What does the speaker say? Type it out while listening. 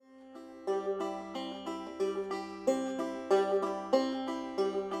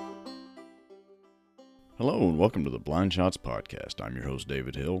Hello and welcome to the Blind Shots Podcast. I'm your host,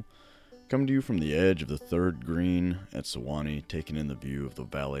 David Hill, coming to you from the edge of the third green at Sewanee, taking in the view of the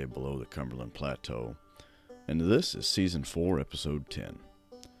valley below the Cumberland Plateau. And this is Season 4, Episode 10.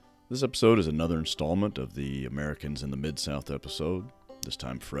 This episode is another installment of the Americans in the Mid-South episode. This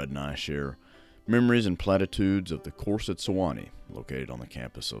time Fred and I share memories and platitudes of the course at Sewanee, located on the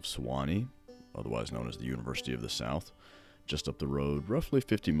campus of Sewanee, otherwise known as the University of the South, just up the road, roughly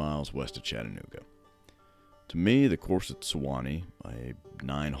 50 miles west of Chattanooga. To me, the course at Sewanee, a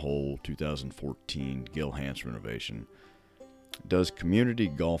 9-hole 2014 Gil Hanse renovation, does community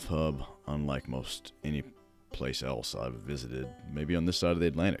golf hub unlike most any place else I've visited, maybe on this side of the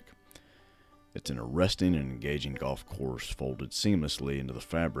Atlantic. It's an arresting and engaging golf course folded seamlessly into the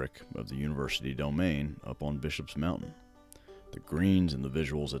fabric of the university domain up on Bishop's Mountain. The greens and the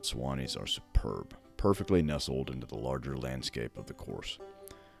visuals at Sewanee's are superb, perfectly nestled into the larger landscape of the course,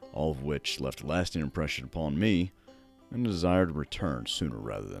 all of which left a lasting impression upon me and a desire to return sooner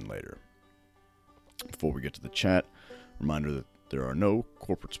rather than later. Before we get to the chat, reminder that there are no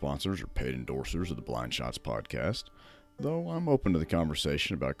corporate sponsors or paid endorsers of the Blind Shots podcast, though I'm open to the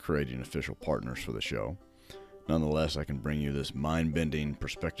conversation about creating official partners for the show. Nonetheless, I can bring you this mind-bending,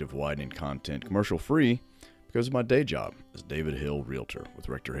 perspective-widening content commercial-free because of my day job as David Hill Realtor with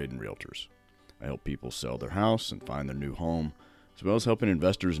Rector Hayden Realtors. I help people sell their house and find their new home, as well as helping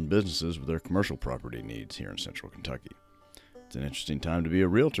investors and businesses with their commercial property needs here in Central Kentucky. It's an interesting time to be a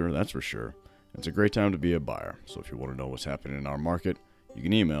realtor, that's for sure. It's a great time to be a buyer, so if you want to know what's happening in our market, you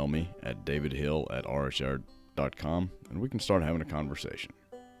can email me at davidhill@rhr.com and we can start having a conversation.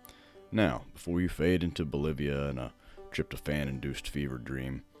 Now, before you fade into Bolivia and a tryptophan-induced fever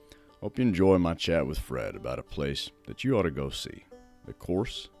dream, hope you enjoy my chat with Fred about a place that you ought to go see, the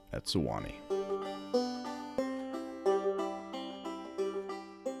course at Sewanee.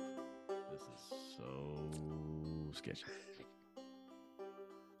 Sketchy.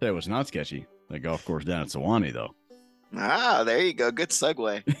 That was not sketchy. The golf course down at Sewanee, though. There you go. Good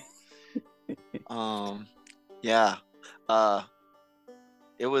segue. Yeah.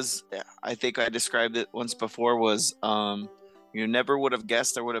 It was. I think I described it once before. Was you never would have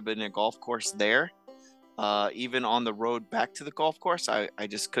guessed there would have been a golf course there. Even on the road back to the golf course, I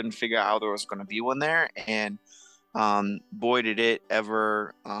just couldn't figure out how there was going to be one there, and boy, did it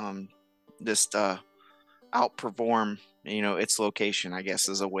ever just outperform its location, I guess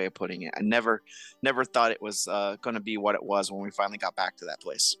is a way of putting it. I never thought it was going to be what it was when we finally got back to that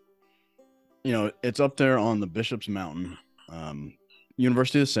place. It's up there on the Bishop's Mountain.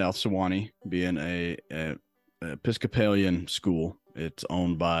 University of the South, Sewanee, being a Episcopalian school, it's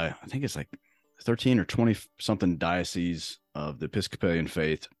owned by, I think it's like 13 or 20 something dioceses of the Episcopalian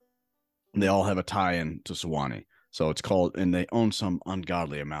faith. They all have a tie-in to Sewanee. So it's called, and they own some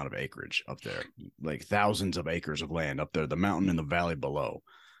ungodly amount of acreage up there, like thousands of acres of land up there, the mountain and the valley below.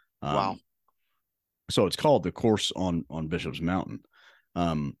 Wow. So it's called the course on Bishop's Mountain.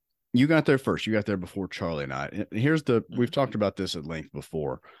 You got there first. You got there before Charlie and I. We've talked about this at length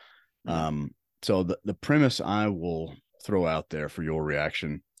before. So the premise I will throw out there for your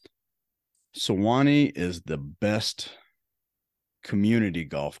reaction, Sewanee is the best community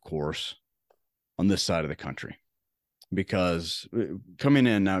golf course on this side of the country. Because coming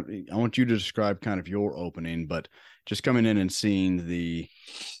in now, I want you to describe kind of your opening, but just coming in and seeing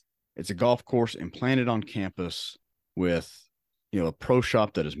it's a golf course implanted on campus with, a pro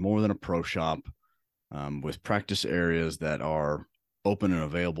shop that is more than a pro shop, with practice areas that are open and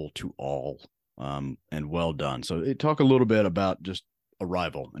available to all, and well done. So talk a little bit about just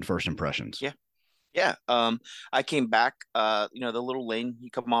arrival and first impressions. Yeah. I came back, the little lane you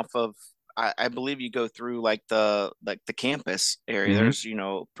come off of, I believe you go through like the campus area. Mm-hmm. There's,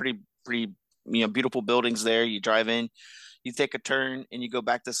 pretty, beautiful buildings there. You drive in, you take a turn and you go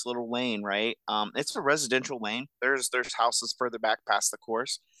back this little lane, right? It's a residential lane. There's houses further back past the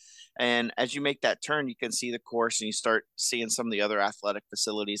course. And as you make that turn, you can see the course and you start seeing some of the other athletic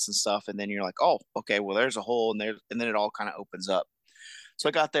facilities and stuff. And then you're like, oh, okay, well, there's a hole and then it all kind of opens up. So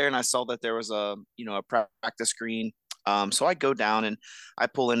I got there and I saw that there was a practice green. So I go down and I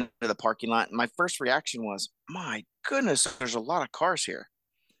pull into the parking lot. And my first reaction was, my goodness, there's a lot of cars here.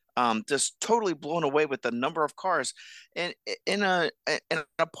 Just totally blown away with the number of cars and in a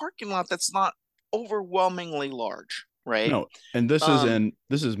parking lot that's not overwhelmingly large, right? No, and this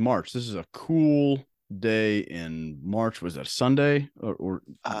is March. This is a cool day in March. Was that Sunday or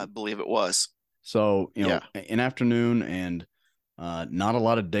I believe it was. So, an afternoon, and Not a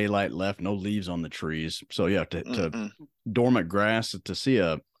lot of daylight left, no leaves on the trees. So yeah, to Mm-mm. dormant grass, to see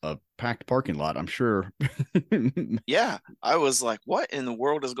a packed parking lot, I'm sure. Yeah, I was like, what in the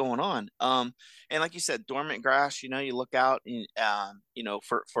world is going on? And like you said, dormant grass, you look out and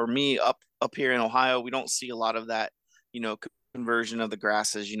for me up here in Ohio, we don't see a lot of that, conversion of the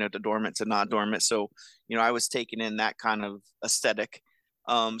grasses, to dormant to not dormant. So, I was taking in that kind of aesthetic.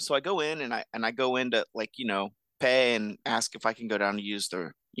 So I go in and I go into like, pay and ask if I can go down to use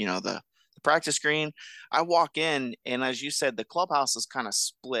the practice green. I walk in, and as you said, the clubhouse is kind of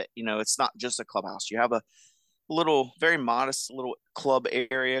split. It's not just a clubhouse. You have a little, very modest little club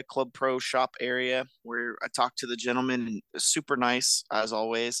area, club pro shop area where I talked to the gentleman, and super nice as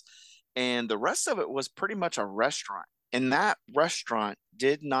always. And the rest of it was pretty much a restaurant. And that restaurant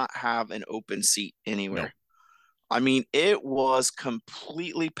did not have an open seat No. anywhere. I mean, it was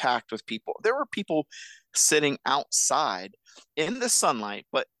completely packed with people. There were people sitting outside in the sunlight,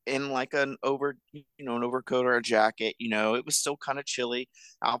 but in like an overcoat or a jacket. It was still kind of chilly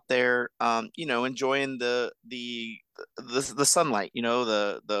out there. Enjoying the sunlight.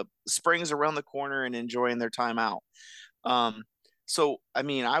 The springs around the corner and enjoying their time out. Um, so I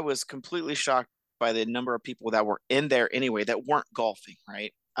mean, I was completely shocked by the number of people that were in there anyway that weren't golfing,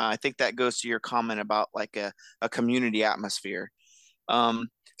 right? I think that goes to your comment about like a community atmosphere. Um,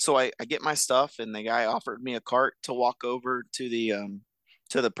 so I get my stuff, and the guy offered me a cart to walk over to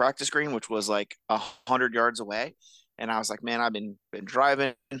the practice green, which was like 100 yards away. And I was like, man, I've been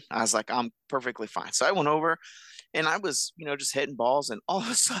driving. I was like, I'm perfectly fine. So I went over, and I was, just hitting balls, and all of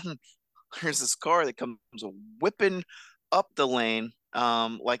a sudden there's this car that comes whipping up the lane,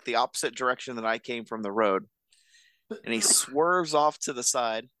 like the opposite direction that I came from the road. And he swerves off to the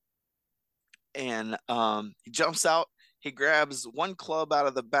side, and he jumps out. He grabs one club out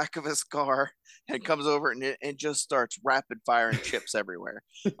of the back of his car and comes over, and just starts rapid firing chips everywhere.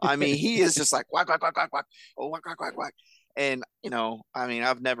 I mean, he is just like whack whack whack whack whack, oh whack whack whack whack. And I mean,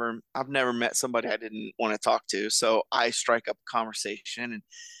 I've never met somebody I didn't want to talk to. So I strike up a conversation, and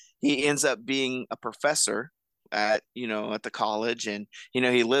he ends up being a professor at the college. And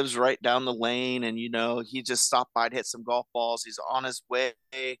he lives right down the lane, and he just stopped by to hit some golf balls. He's on his way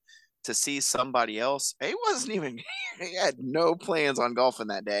to see somebody else. He wasn't even he had no plans on golfing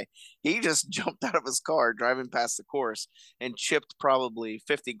that day. He just jumped out of his car driving past the course and chipped probably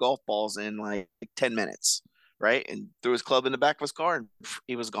 50 golf balls in like 10 minutes, right? And threw his club in the back of his car, and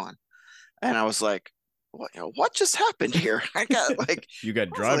he was gone. And I was like, what just happened here? I got like, You got I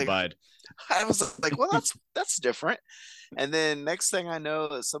was like, drive-by. I was like, well, that's different. And then next thing I know,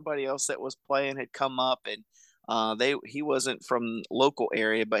 that somebody else that was playing had come up, and he wasn't from local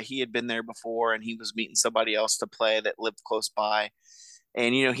area, but he had been there before, and he was meeting somebody else to play that lived close by.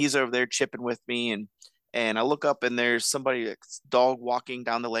 And he's over there chipping with me, and I look up, and there's somebody that's dog walking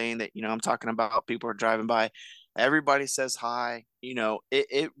down the lane that I'm talking about. People are driving by. Everybody says hi.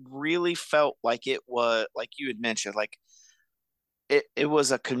 It really felt like it was like you had mentioned, like it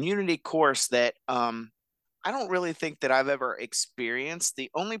was a community course that I don't really think that I've ever experienced. The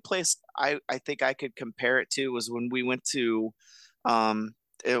only place I think I could compare it to was when we um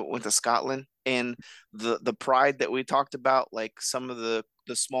went to Scotland, and the pride that we talked about, like some of the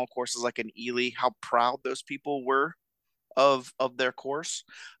small courses like in Ely, how proud those people were of their course.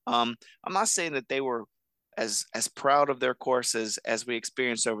 I'm not saying that they were as proud of their courses as we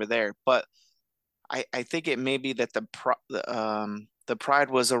experienced over there, but I think it may be that the pride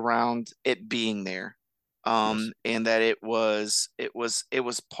was around it being there, Yes. and that it was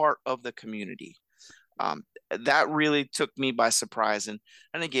part of the community. Um, that really took me by surprise, and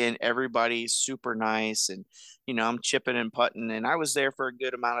again, everybody's super nice, and I'm chipping and putting, and I was there for a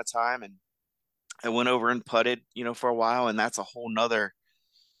good amount of time, and I went over and putted, for a while, and that's a whole nother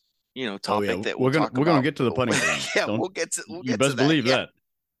Oh topic yeah, that we'll we're gonna talk we're gonna about. get to the putting green. Yeah, Don't we'll you get to best that. believe Yeah. that.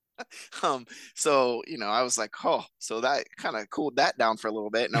 So, I was like, oh, so that kind of cooled that down for a little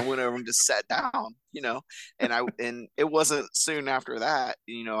bit. And I went over and just sat down, and it wasn't soon after that,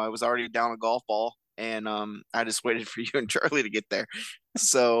 I was already down a golf ball, and I just waited for you and Charlie to get there.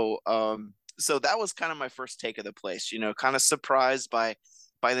 So that was kind of my first take of the place, kind of surprised by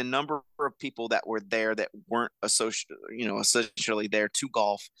the number of people that were there that weren't essentially there to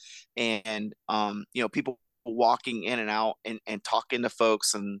golf. And people walking in and out, and talking to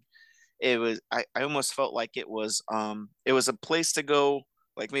folks. And I almost felt like it was a place to go,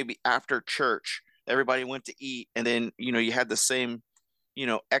 like maybe after church everybody went to eat, and then you had the same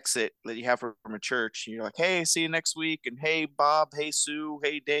exit that you have from a church, and you're like, hey, see you next week, and hey Bob, hey Sue,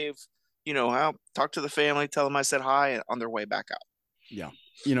 hey Dave, I'll talk to the family, tell them I said hi, and on their way back out. Yeah.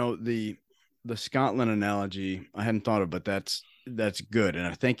 The the Scotland analogy I hadn't thought of, but that's good, and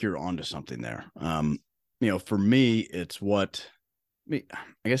I think you're onto something there. For me, it's what I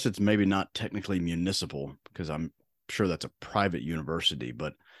guess it's maybe not technically municipal because I'm sure that's a private university,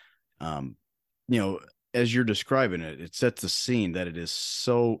 but um, you know, as you're describing it, it sets the scene that it is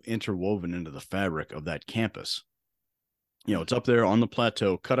so interwoven into the fabric of that campus. It's up there on the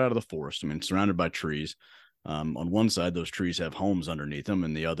plateau, cut out of the forest. I mean, surrounded by trees. On one side, those trees have homes underneath them,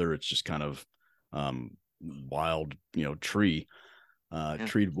 and the other, it's just kind of wild, treed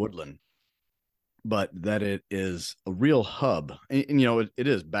woodland. But that it is a real hub, and it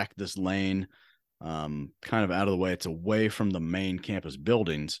is back this lane, kind of out of the way. It's away from the main campus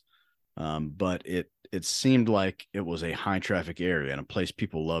buildings, but it seemed like it was a high traffic area and a place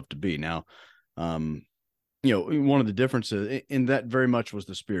people love to be. Now, one of the differences in that very much was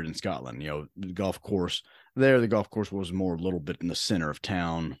the spirit in Scotland. The golf course the golf course was more a little bit in the center of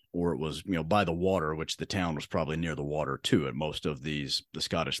town, or it was, by the water, which the town was probably near the water too at most of the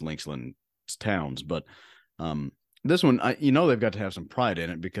Scottish Linksland towns. But this one, they've got to have some pride in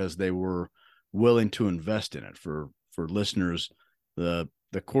it because they were willing to invest in it. For listeners, the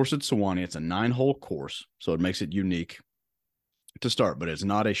course at Sewanee, it's a 9-hole course, so it makes it unique to start, but it's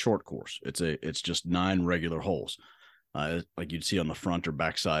not a short course. It's just 9 regular holes, like you'd see on the front or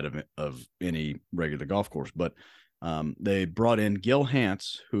back side of any regular golf course. But they brought in Gil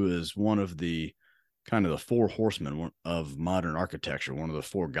Hanse, who is one of the kind of the 4 horsemen of modern architecture, one of the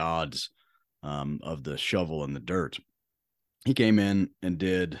 4 gods of the shovel and the dirt. He came in and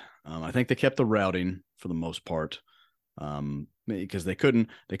did. I think they kept the routing for the most part, because they couldn't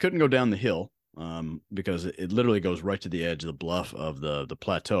go down the hill. Because it literally goes right to the edge of the bluff of the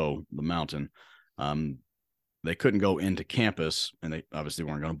plateau, the mountain. They couldn't go into campus, and they obviously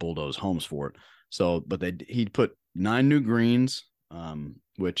weren't going to bulldoze homes for it. So, but he'd put 9 new greens,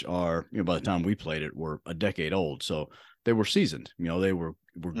 which are, by the time we played it, were a decade old. So they were seasoned. They were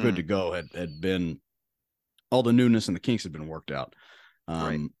good to go. Had been all the newness and the kinks had been worked out.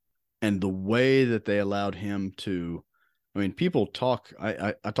 Right. And the way that they allowed him to. I mean, people talk.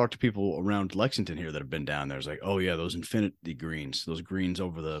 I talk to people around Lexington here that have been down there. It's like, oh yeah, those infinity greens, those greens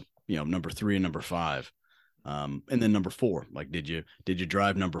over the number 3 and number 5, and then number 4. Like, did you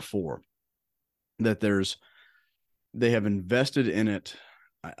drive number 4? That they have invested in it.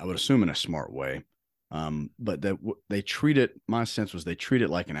 I would assume in a smart way, but that they treat it. My sense was they treat it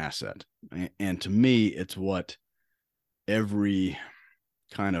like an asset, and to me, it's what every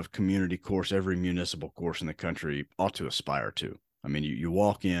kind of community course, every municipal course in the country ought to aspire to. I mean, you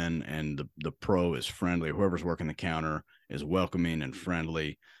walk in and the pro is friendly. Whoever's working the counter is welcoming and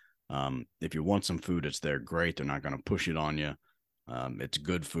friendly. If you want some food, it's there. Great. They're not going to push it on you. It's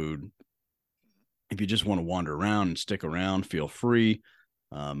good food. If you just want to wander around and stick around, feel free.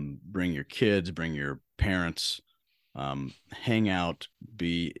 Bring your kids, bring your parents, hang out,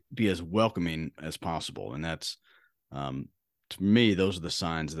 be as welcoming as possible. And that's, to me, those are the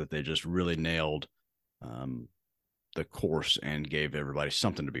signs that they just really nailed the course and gave everybody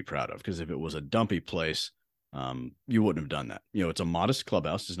something to be proud of. Because if it was a dumpy place, you wouldn't have done that. It's a modest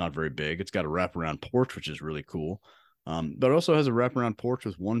clubhouse. It's not very big. It's got a wraparound porch, which is really cool. But it also has a wraparound porch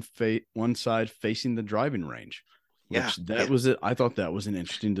with one side facing the driving range. Was it. I thought that was an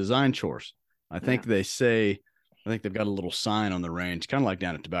interesting design choice. I think they've got a little sign on the range, kind of like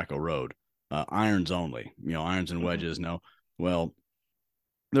down at Tobacco Road, irons only, irons and wedges. Mm-hmm. No. Well,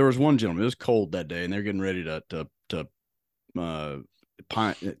 there was one gentleman. It was cold that day, and they're getting ready to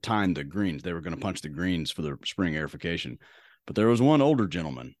time the greens. They were going to punch the greens for the spring aerification. But there was one older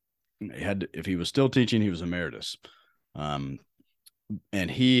gentleman. If he was still teaching, he was emeritus. And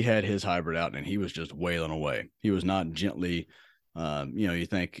he had his hybrid out, and he was just wailing away. He was not gently, you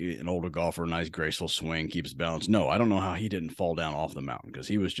think an older golfer, nice graceful swing, keeps balance. No, I don't know how he didn't fall down off the mountain, because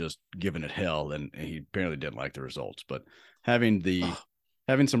he was just giving it hell, and he apparently didn't like the results. But having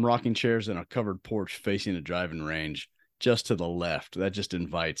some rocking chairs and a covered porch facing a driving range just to the left, that just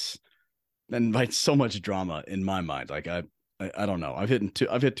invites so much drama in my mind. Like I don't know. I've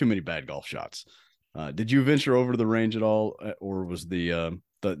hit too many bad golf shots. Did you venture over to the range at all, or was the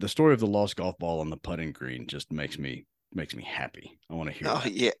story of the lost golf ball on the putting green just makes me happy? I want to hear. Oh,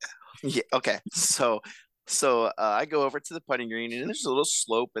 that. Yeah. Okay. So I go over to the putting green, and there's a little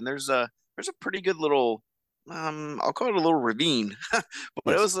slope, and there's a pretty good little, I'll call it a little ravine, but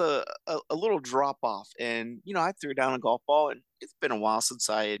yes. It was a little drop off, and I threw down a golf ball, and it's been a while since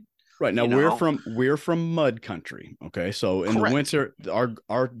I had. Right now, we're from mud country. Okay, so in the winter,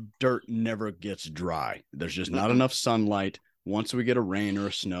 our dirt never gets dry. There's just not enough sunlight. Once we get a rain or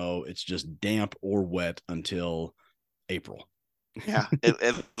a snow, it's just damp or wet until April. Yeah,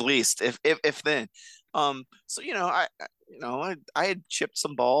 at least if then. So I had chipped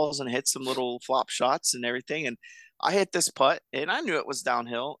some balls and hit some little flop shots and everything, and I hit this putt, and I knew it was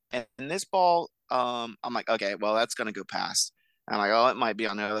downhill, and this ball, I'm like, okay, well that's gonna go past. And I'm like, oh, it might be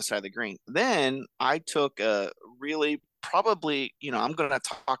on the other side of the green. Then I took a really probably, I'm gonna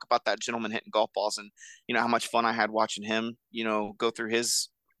talk about that gentleman hitting golf balls and how much fun I had watching him, go through his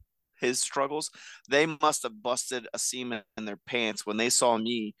struggles. They must have busted a seam in their pants when they saw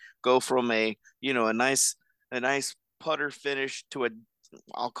me go from a nice putter finish to a,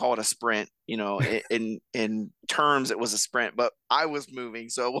 I'll call it a sprint. In terms it was a sprint, but I was moving,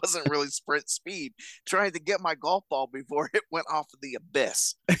 so it wasn't really sprint speed. Trying to get my golf ball before it went off of the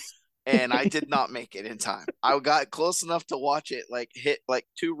abyss, and I did not make it in time. I got close enough to watch it like hit like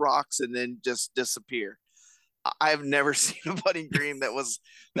two rocks and then just disappear. I've never seen a putting green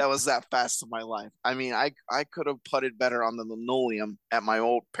that fast in my life. I mean, I could have putted better on the linoleum at my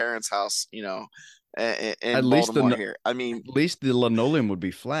old parents' house, At in least Baltimore here. I mean, at least the linoleum would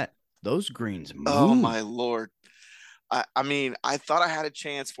be flat. Those greens oh move. my Lord. I mean, I thought I had a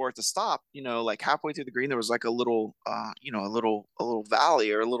chance for it to stop, like halfway through the green, there was like a little, a little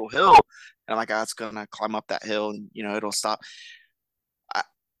valley or a little hill. And I'm like, oh, it's gonna climb up that hill and, it'll stop. I,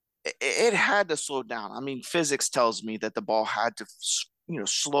 it had to slow down. I mean, physics tells me that the ball had to,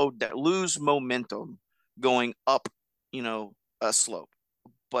 slow down, lose momentum going up, a slope.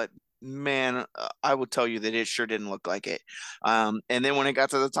 But man, I would tell you that it sure didn't look like it. And then when it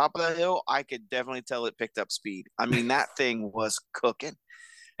got to the top of the hill, I could definitely tell it picked up speed. I mean, that thing was cooking,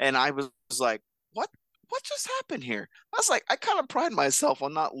 and I was like, "What? What just happened here?" I was like, I kind of pride myself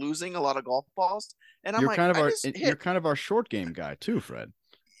on not losing a lot of golf balls, and I'm like, I just You're hit, kind of our short game guy too, Fred.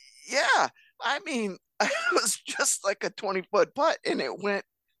 yeah. I mean, it was just like a 20-foot putt, and it went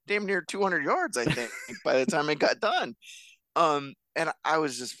damn near 200 yards, I think, by the time it got done. And I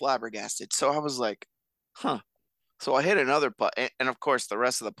was just flabbergasted. So I was like, huh. So I hit another putt, and of course, the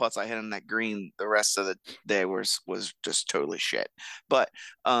rest of the putts I hit on that green the rest of the day was just totally shit. But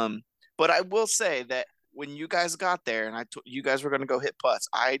um, but I will say that when you guys got there and you guys were going to go hit putts,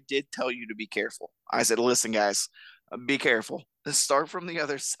 I did tell you to be careful. I said, listen, guys, be careful. Start from the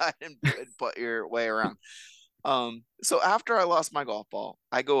other side and put your way around. So after I lost my golf ball,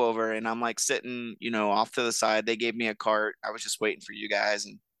 I go over and I'm like sitting, off to the side. They gave me a cart. I was just waiting for you guys,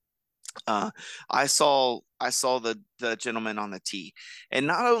 and uh, I saw the gentleman on the tee, and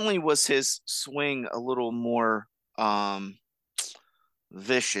not only was his swing a little more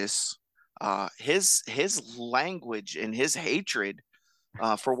vicious, his language and his hatred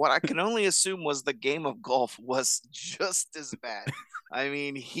for what I can only assume was the game of golf was just as bad. I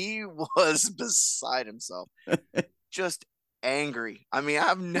mean, he was beside himself, just angry. I mean,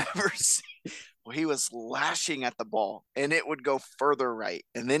 I've never seen. Well, he was lashing at the ball, and it would go further right,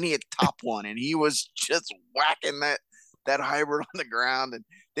 and then he had top one, and he was just whacking that hybrid on the ground, and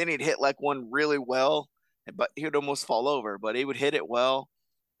then he'd hit like one really well, but he would almost fall over, but he would hit it well,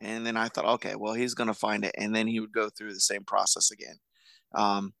 and then I thought, okay, well he's gonna find it, and then he would go through the same process again.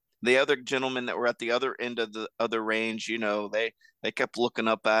 The other gentlemen that were at the other end of the other range, they kept looking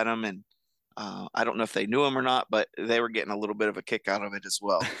up at him, and I don't know if they knew him or not, but they were getting a little bit of a kick out of it as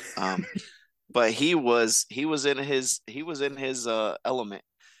well. But he was in his element,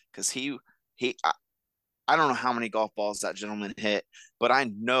 because I don't know how many golf balls that gentleman hit, but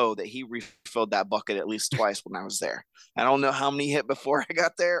I know that he refilled that bucket at least twice when I was there. I don't know how many he hit before I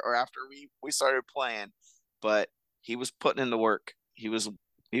got there or after we started playing, but he was putting in the work. He was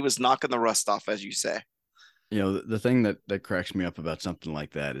knocking the rust off, as you say. The thing that cracks me up about something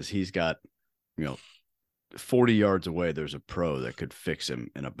like that is he's got, you know, 40 yards away, there's a pro that could fix him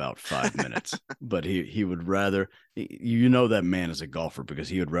in about 5 minutes. But he would rather, that man is a golfer because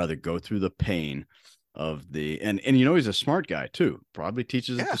he would rather go through the pain of and he's a smart guy too. Probably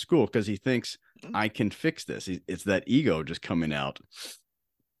teaches at Yeah. the school because he thinks Mm-hmm. I can fix this. It's that ego just coming out.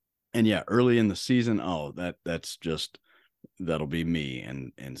 And yeah, early in the season, that'll be me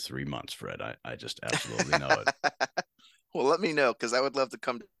in 3 months, Fred. I just absolutely know it. Well, let me know, because I would love to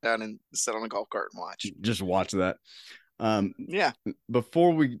come down and sit on a golf cart and watch. Just watch that. Um, Yeah.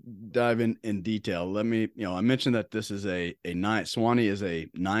 Before we dive in detail, let me, I mentioned that this is a nine. Sewanee is a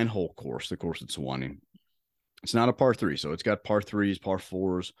 9-hole course. The course at Sewanee. It's not a par three, so it's got par threes, par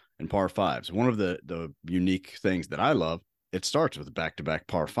fours, and par fives. One of the unique things that I love, it starts with back-to-back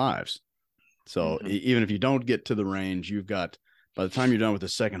par fives. So even if you don't get to the range, by the time you're done with the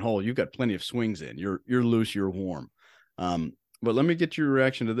second hole, you've got plenty of swings in. You're loose, you're warm. But let me get your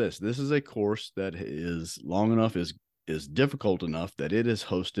reaction to this. This is a course that is long enough, is difficult enough that it has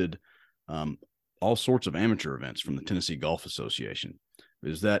hosted all sorts of amateur events from the Tennessee Golf Association.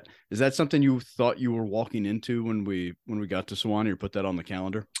 Is that something you thought you were walking into when we got to Sewanee, or put that on the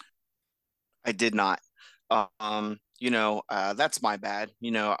calendar? I did not. That's my bad.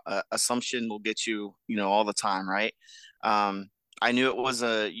 Assumption will get you, all the time, right? Um, I knew it was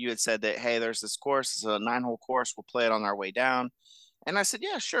you had said that, hey, there's this course, it's a 9-hole course. We'll play it on our way down. And I said,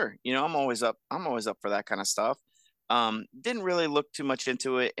 yeah, sure. I'm always up for that kind of stuff. Didn't really look too much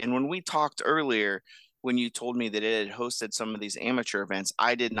into it. And when we talked earlier, when you told me that it had hosted some of these amateur events,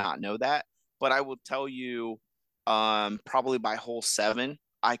 I did not know that. But I will tell you, probably by hole 7,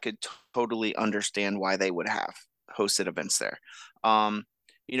 I could totally understand why they would have hosted events there.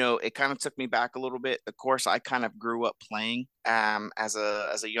 It kind of took me back a little bit. Of course, I kind of grew up playing as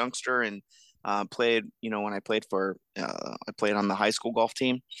a youngster, and played. When I played on the high school golf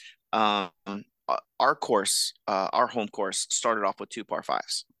team. Our course, our home course, started off with 2 par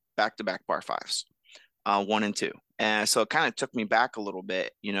fives, back to back par fives, 1 and 2. And so it kind of took me back a little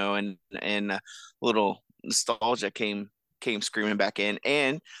bit, and a little nostalgia came screaming back in.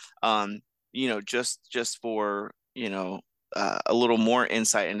 And just for a little more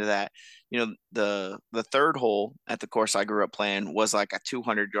insight into that, the third hole at the course I grew up playing was like a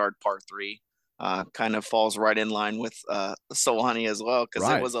 200-yard par 3. Kind of falls right in line with Sewanee as well, because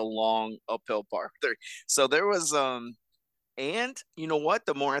it Right. was a long uphill par 3. So there was and you know what?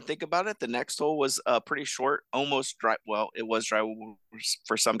 The more I think about it, the next hole was pretty short, almost dry. Well, it was dry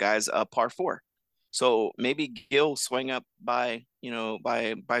for some guys, par 4. So maybe Gil swung up by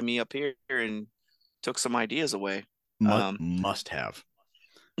me up here and took some ideas away. Must have.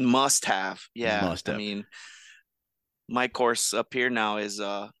 Must have, yeah. Must I have. mean, my course up here now is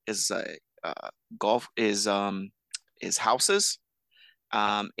golf is houses,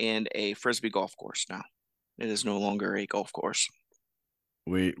 and a frisbee golf course now. It is no longer a golf course.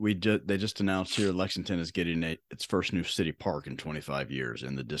 They just announced here Lexington is getting its first new city park in 25 years,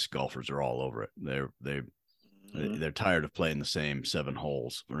 and the disc golfers are all over it. They're tired of playing the same 7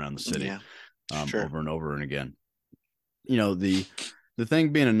 holes around the city, yeah, sure. over and over and again. The thing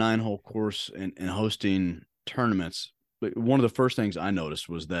being a 9-hole course and hosting tournaments, one of the first things I noticed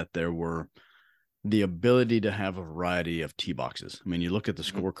was that there were the ability to have a variety of tee boxes. I mean, you look at the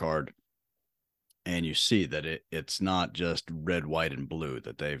scorecard and you see that it's not just red, white, and blue,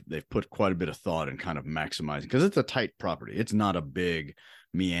 that they've put quite a bit of thought in kind of maximizing, because it's a tight property. It's not a big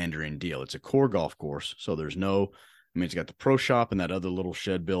meandering deal. It's a core golf course. So there's it's got the pro shop and that other little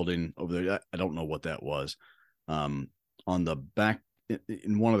shed building over there. I don't know what that was. On the back,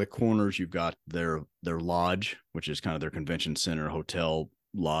 in one of the corners, you've got their lodge, which is kind of their convention center, hotel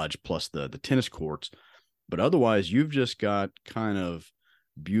lodge, plus the tennis courts. But otherwise, you've just got kind of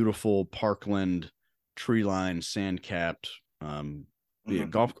beautiful parkland, tree line, sand capped,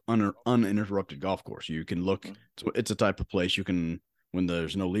 golf uninterrupted golf course. You can look. It's a type of place you can, when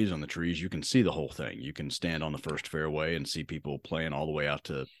there's no leaves on the trees, you can see the whole thing. You can stand on the first fairway and see people playing all the way out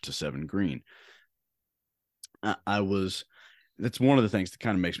to 7 green. That's one of the things that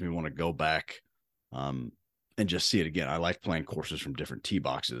kind of makes me want to go back and just see it again. I like playing courses from different tee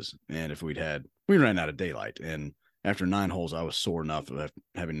boxes. And if we ran out of daylight, and after 9 holes, I was sore enough of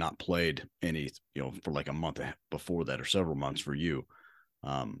having not played any, for like a month before that, or several months for you.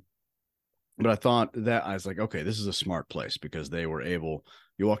 But I thought that I was like, okay, this is a smart place, because they were able,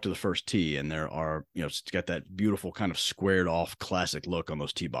 you walk to the first tee and there are, it's got that beautiful kind of squared off classic look on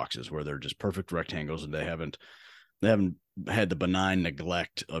those tee boxes where they're just perfect rectangles, and they haven't had the benign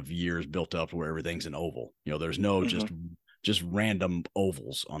neglect of years built up where everything's an oval. There's no just random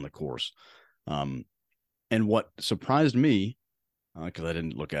ovals on the course. And what surprised me, because I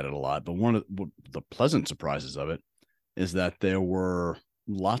didn't look at it a lot, but one of the pleasant surprises of it is that there were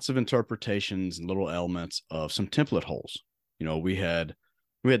lots of interpretations and little elements of some template holes. We had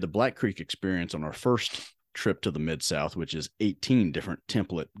the Black Creek experience on our first trip to the Mid-South, which is 18 different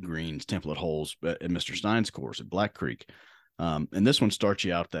template greens, template holes at Mr. Stein's course at Black Creek. And this one starts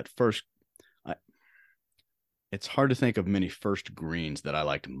you out that first. It's hard to think of many first greens that I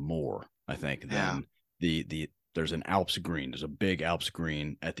liked more, I think, than there's an Alps green. There's a big Alps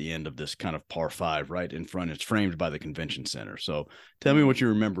green at the end of this kind of par 5 right in front. It's framed by the convention center. So tell me what you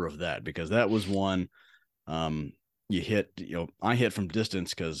remember of that, because that was one you hit, I hit from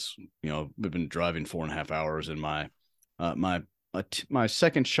distance, because, we've been driving 4.5 hours, and my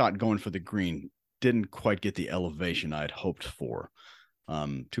second shot going for the green didn't quite get the elevation I'd hoped for.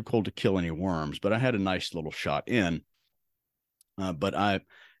 Too cold to kill any worms, but I had a nice little shot in. But I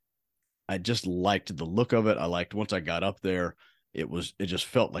just liked the look of it. I liked, once I got up there, it just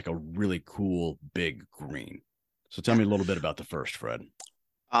felt like a really cool big green. So tell me a little bit about the first, Fred.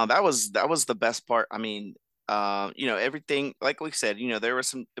 That was the best part. I mean, everything like we said, there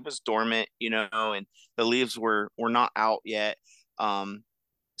was it was dormant, and the leaves were not out yet.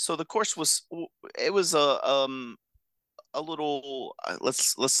 So the course was it was a little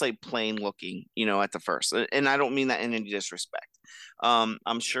let's say plain looking, at the first, and I don't mean that in any disrespect.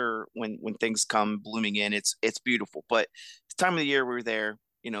 I'm sure when things come blooming in, it's beautiful, but the time of the year we were there,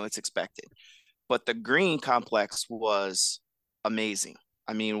 it's expected. But the green complex was amazing.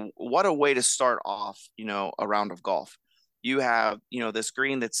 I mean, what a way to start off, a round of golf. You have, this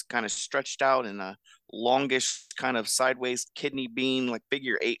green that's kind of stretched out in a longish kind of sideways kidney bean, like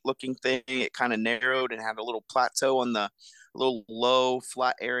figure eight looking thing. It kind of narrowed and had a little plateau on the little low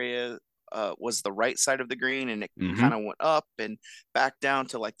flat area. Was the right side of the green, and it Mm-hmm. kind of went up and back down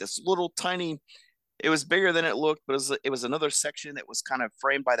to like this little tiny, it was bigger than it looked, but it was another section that was kind of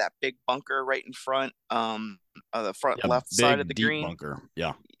framed by that big bunker right in front, the front Yeah, left side of the big deep green. bunker.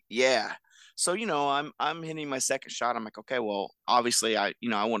 Yeah. Yeah. So, I'm hitting my second shot. I'm like, okay, well, obviously I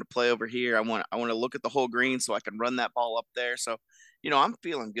want to play over here. I want to look at the whole green so I can run that ball up there. So, I'm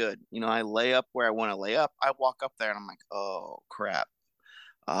feeling good. I lay up where I want to lay up. I walk up there and I'm like, oh crap.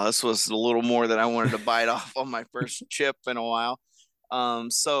 This was a little more than I wanted to bite off on my first chip in a while.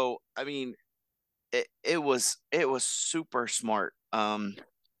 So I mean, it was super smart.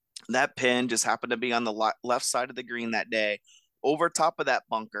 That pin just happened to be on the left side of the green that day, over top of that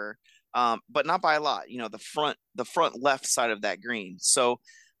bunker, but not by a lot. The front left side of that green. So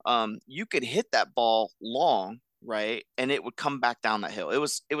you could hit that ball long, right, and it would come back down that hill. It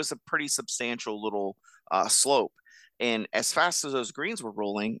was a pretty substantial little slope, and as fast as those greens were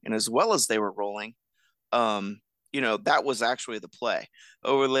rolling, and as well as they were rolling, um, that was actually the play.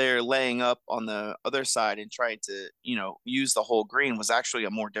 Over there, laying up on the other side and trying to, use the whole green was actually a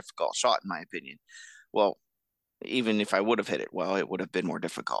more difficult shot, in my opinion. Well, even if I would have hit it well, it would have been more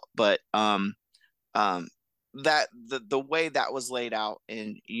difficult. But um, that the way that was laid out,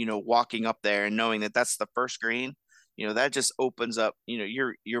 and walking up there and knowing that that's the first green, that just opens up.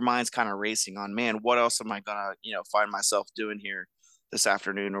 Your mind's kind of racing on, man, what else am I gonna find myself doing here this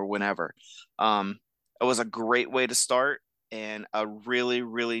afternoon or whenever. Um, it was a great way to start, and a really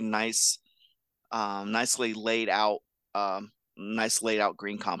really nicely laid out, nice laid out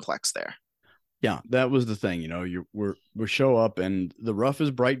green complex there. Yeah, that was the thing. We show up and the rough is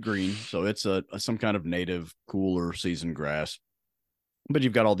bright green, so it's some kind of native, cooler season grass. But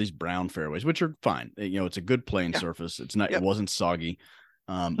you've got all these brown fairways, which are fine. It's a good playing Yeah. surface. It Yep. wasn't soggy.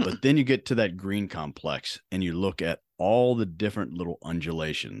 But then you get to that green complex and you look at all the different little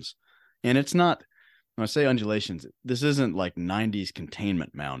undulations. And it's not, when I say undulations, this isn't like 90s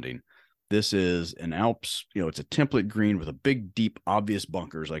containment mounding. This is an Alps, it's a template green with a big, deep, obvious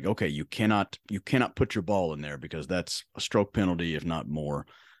bunkers. Like, okay, you cannot put your ball in there because that's a stroke penalty, if not more.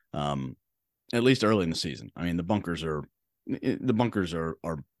 Um, at least early in the season. I mean, the bunkers are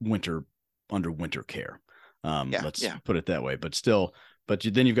winter under winter care. Yeah. Let's Yeah. put it that way. But still,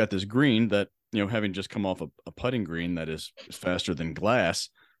 then you've got this green that, having just come off a putting green that is faster than glass.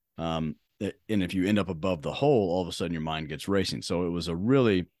 And if you end up above the hole, all of a sudden your mind gets racing. So it was a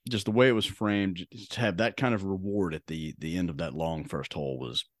really, just the way it was framed, to have that kind of reward at the end of that long first hole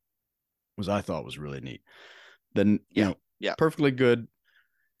was I thought was really neat. Then, Yeah. Yeah. perfectly good.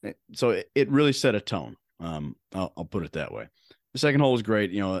 So it really set a tone. I'll put it that way. The second hole was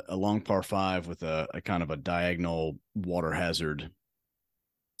great. A long par five with a kind of a diagonal water hazard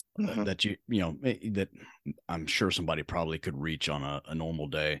Hmm. that I'm sure somebody probably could reach on a normal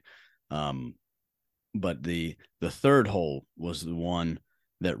day. Um, but the third hole was the one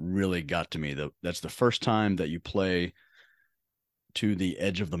that really got to me. That's the first time that you play to the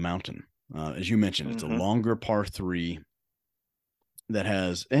edge of the mountain. As you mentioned, it's a Hmm. longer par three that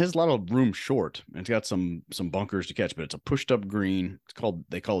has a lot of room short. It's got some bunkers to catch, but it's a pushed up green.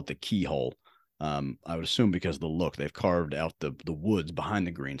 They call it the keyhole. I would assume because of the look, they've carved out the woods behind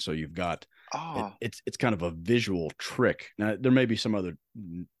the green, so you've got Oh. it's kind of a visual trick. Now there may be some other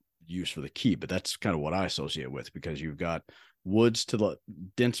use for the key, but that's kind of what I associate with, because you've got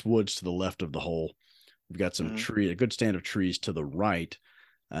dense woods to the left of the hole. You've got some Hmm. tree, a good stand of trees to the right,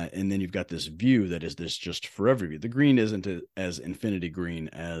 and then you've got this view that is this just forever view. The green isn't as infinity green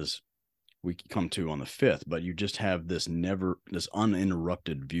as we come to on the fifth, but you just have this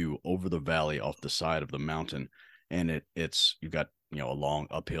uninterrupted view over the valley off the side of the mountain, and you've got a long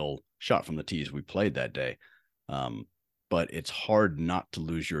uphill shot from the tees we played that day, but it's hard not to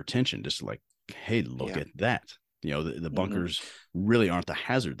lose your attention. Just like, hey, look Yeah. at that. The Hmm. bunkers really aren't the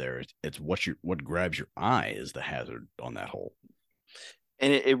hazard there. It's what grabs your eye is the hazard on that hole.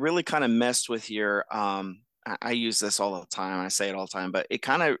 And it really kind of messed with I use this all the time. I say it all the time, but it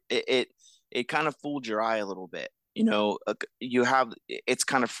kind of fooled your eye a little bit. You have it's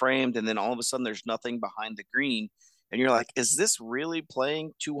kind of framed, and then all of a sudden there's nothing behind the green, and you're like, is this really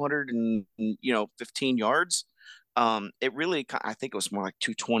playing 200 and 15 yards? It really, I think it was more like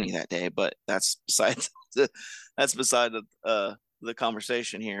 220 that day, but that's besides that's beside the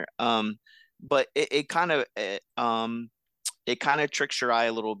conversation here. But it kind of tricks your eye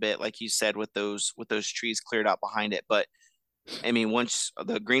a little bit, like you said, with those trees cleared out behind it. But I mean, once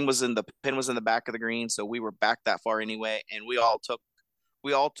the pin was in the back of the green, so we were back that far anyway, and we all took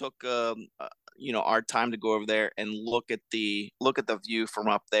our time to go over there and look at the view from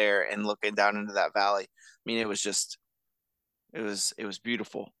up there and looking down into that valley. I mean, it was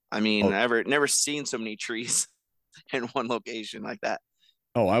beautiful. I mean, Oh, never seen so many trees in one location like that.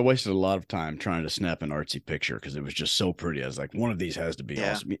 oh, I wasted a lot of time trying to snap an artsy picture because it was just so pretty. I was like, one of these has to be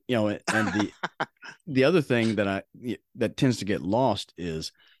Yeah. awesome. And the other thing that tends to get lost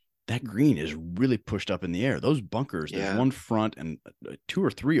is that green is really pushed up in the air. Those bunkers, there's Yeah. one front and two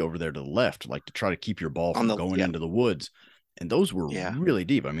or three over there to the left, like to try to keep your ball On from the going Yeah. into the woods. And those were Yeah. really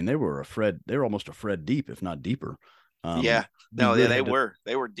deep. I mean, they were almost a Fred deep, if not deeper. Yeah. You No, yeah, really they had to were.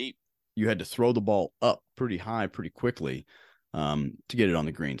 They were deep. you had to throw the ball up pretty high, pretty quickly, to get it on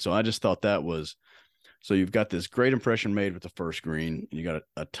the green. So I just thought that was so you've got this great impression made with the first green, you got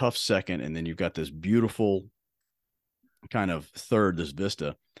a tough second, and then you've got this beautiful kind of third, this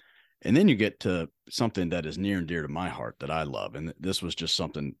vista. And then you get to something that is near and dear to my heart that I love. And this was just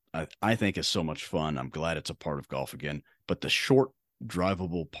something I think is so much fun. I'm glad it's a part of golf again. But the short,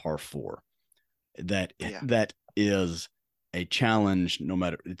 drivable par four, that Yeah. that is a challenge. No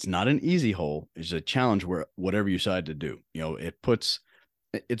matter, it's not an easy hole. It's a challenge where whatever you decide to do,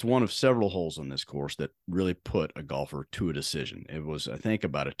 it's one of several holes on this course that really put a golfer to a decision. It was, I think,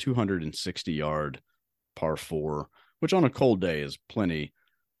 about a 260-yard par four, which on a cold day is plenty,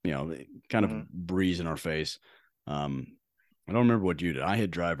 kind Hmm. of breeze in our face. I don't remember what you did. I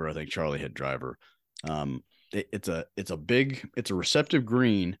hit driver. I think Charlie hit driver. It's a receptive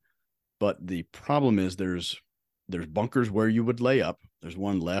green, but the problem is there's bunkers where you would lay up. There's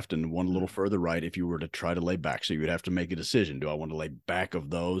one left and one a little further right if you were to try to lay back. So you would have to make a decision. Do I want to lay back of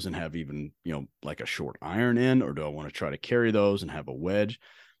those and have even, like a short iron in, or do I want to try to carry those and have a wedge?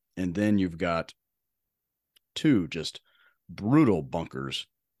 And then you've got two just brutal bunkers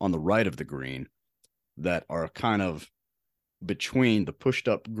on the right of the green that are kind of between the pushed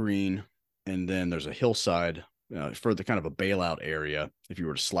up green and then there's a hillside, further kind of a bailout area if you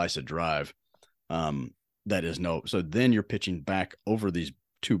were to slice a drive. That is no. So then you're pitching back over these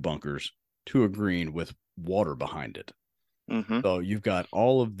two bunkers to a green with water behind it. Hmm. So you've got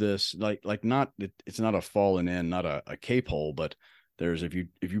all of this, like not it's not a fallen in, not a cape hole, but there's if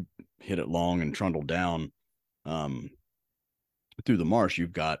you hit it long and trundle down um, through the marsh,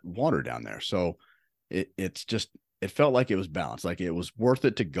 you've got water down there. So it's just it felt like it was balanced, like it was worth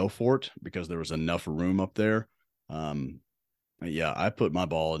it to go for it because there was enough room up there. Um, yeah, I put my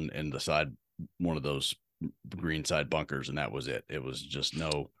ball in the side one of those green side bunkers, and that was it. It was just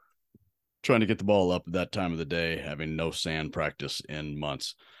no trying to get the ball up at that time of the day, having no sand practice in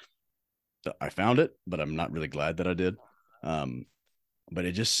months. I found it, but I'm not really glad that I did. Um, but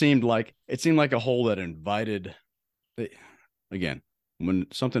it seemed like a hole that invited. Again, when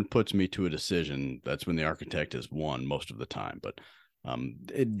something puts me to a decision, that's when the architect has won most of the time. But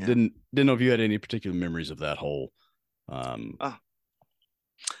it Yeah. didn't know if you had any particular memories of that hole. Um, Oh.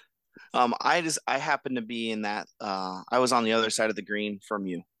 I happened to be in that. I was on the other side of the green from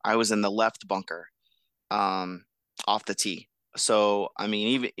you. I was in the left bunker, um, off the tee. So I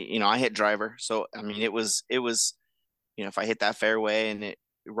mean, even I hit driver. So I mean, it was if I hit that fairway and it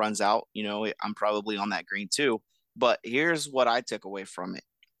runs out, I'm probably on that green too. But here's what I took away from it.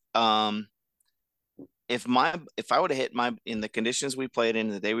 Um, if I would have hit my in the conditions we played in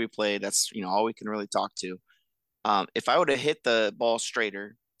the day we played, that's all we can really talk to. If I would have hit the ball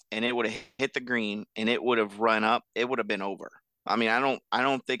straighter and it would have hit the green and it would have run up, it would have been over. I mean, I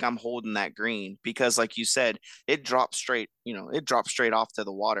don't think I'm holding that green because, like you said, it drops straight off to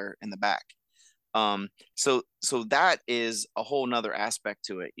the water in the back. So that is a whole nother aspect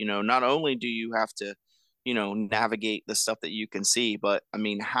to it. Not only do you have to, navigate the stuff that you can see, but I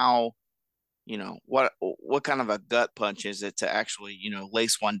mean, what kind of a gut punch is it to actually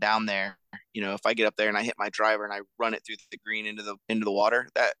lace one down there. If I get up there and I hit my driver and I run it through the green into the water,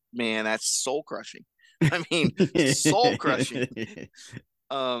 that man, that's soul crushing. I mean, soul crushing.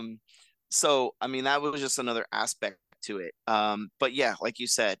 um so I mean, that was just another aspect to it. But yeah, like you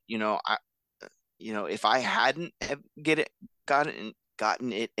said, if I hadn't have get it got it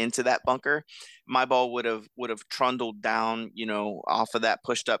gotten it into that bunker, my ball would have trundled down, off of that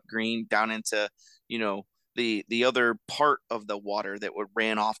pushed up green down into, the other part of the water that would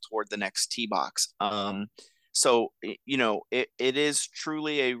ran off toward the next tee box. So it is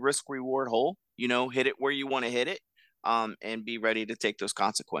truly a risk reward hole. Hit it where you want to hit it, and be ready to take those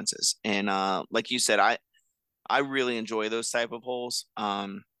consequences. And like you said, I really enjoy those type of holes.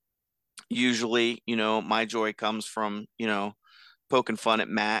 Usually, my joy comes from, poking fun at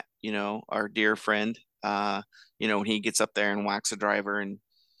Matt, our dear friend. When he gets up there and whacks a driver, and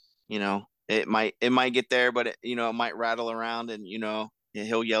it might get there, but it might rattle around, and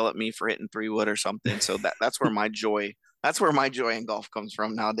he'll yell at me for hitting 3 wood or something. So that's where my joy in golf comes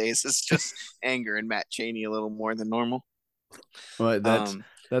from nowadays. It's just anger and Matt Cheney a little more than normal. Well, that's Um,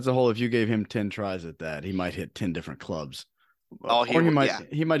 that's a whole. If you gave him 10 tries at that, he might hit 10 different clubs, oh, or yeah.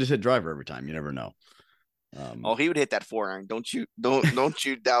 he might just hit driver every time. You never know. Oh, he would hit that 4 iron. Don't you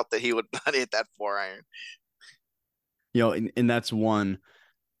doubt that he would not hit that 4 iron. And that's one.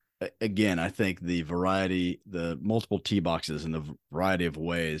 Again, I think the variety, the multiple tee boxes, and the variety of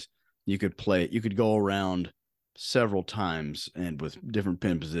ways you could play, you could go around several times, and with different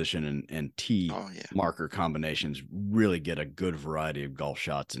pin position and tee Oh yeah. marker combinations, really get a good variety of golf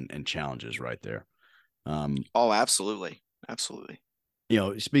shots and challenges right there. Oh, absolutely. Absolutely.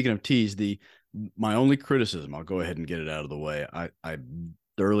 Speaking of tees, my only criticism, I'll go ahead and get it out of the way. I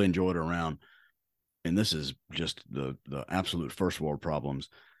thoroughly enjoyed it around, and this is just the absolute first world problems.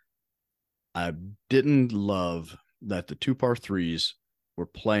 I didn't love that the two par threes were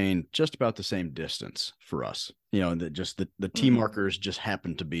playing just about the same distance for us. That just the tee markers just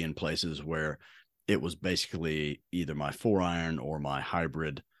happened to be in places where it was basically either my 4 iron or my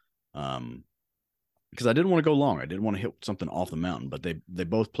hybrid. Because I didn't want to go long. I didn't want to hit something off the mountain, but they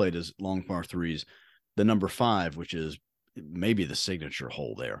both played as long par threes. The number 5, which is maybe the signature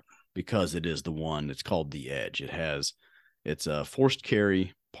hole there, because it is the one. It's called the Edge. It's a forced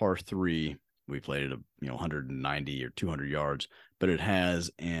carry par 3. We played it 190 or 200 yards, but it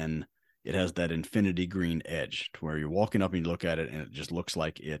has that infinity green edge to where you're walking up and you look at it and it just looks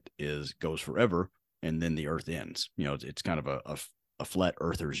like it goes forever, and then the earth ends. It's kind of a flat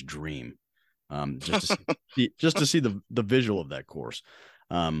earther's dream. Just to see the visual of that course.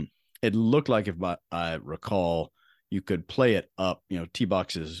 It looked like, if I recall, you could play it up. Tee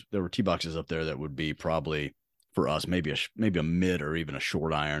boxes. There were tee boxes up there that would be probably, for us, maybe a mid or even a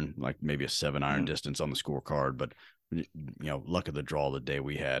short iron, like maybe a 7 iron distance on the scorecard. But luck of the draw the day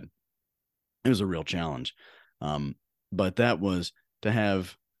we had, it was a real challenge. But that was to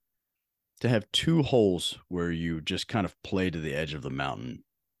have 2 holes where you just kind of play to the edge of the mountain.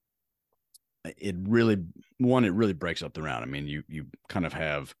 It really breaks up the round. I mean, you kind of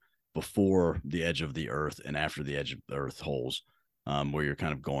have before the edge of the earth and after the edge of the earth holes, where you're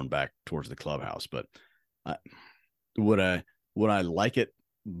kind of going back towards the clubhouse. But would I like it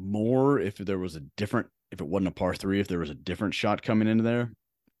more if it wasn't a par 3, if there was a different shot coming into there?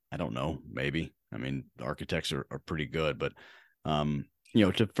 I don't know. Maybe. I mean, the architects are pretty good, but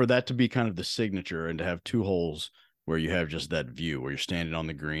for that to be kind of the signature, and to have 2 holes where you have just that view, where you're standing on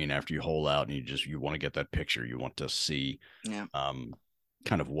the green after you hole out, and you want to get that picture. You want to see,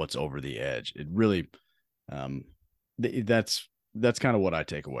 kind of what's over the edge. It really, that's kind of what I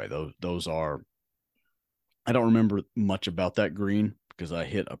take away. Those are, I don't remember much about that green because I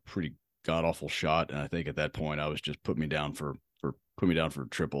hit a pretty god awful shot. And I think at that point I was just put me down for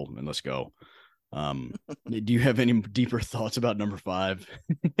triple and let's go. Do you have any deeper thoughts about number 5?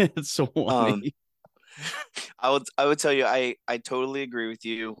 It's so funny. I would tell you, I totally agree with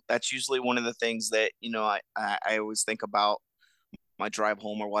you. That's usually one of the things that, I always think about my drive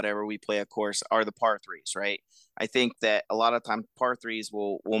home or whatever we play a course are the par threes, right? I think that a lot of times par threes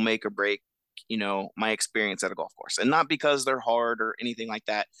will make or break, my experience at a golf course. And not because they're hard or anything like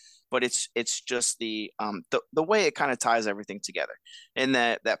that, but it's just the way it kind of ties everything together. And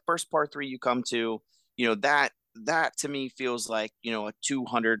that first par 3 you come to, that to me feels like, a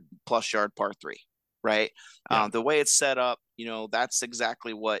 200 plus yard par 3, right? Yeah. The way it's set up, that's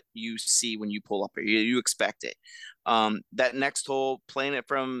exactly what you see when you pull up here. You expect it. That next hole, playing it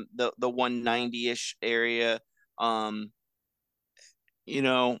from the 190-ish area, um, you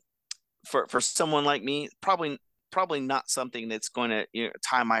know, for someone like me, probably not something that's going to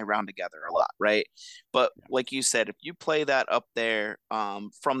tie my round together a lot, right? But like you said, if you play that up there,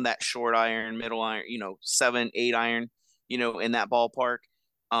 from that short iron, middle iron, 7, 8 iron, in that ballpark,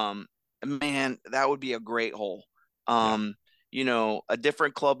 um, man, that would be a great hole. Yeah. A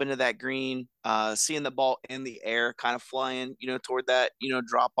different club into that green, seeing the ball in the air, kind of flying, toward that,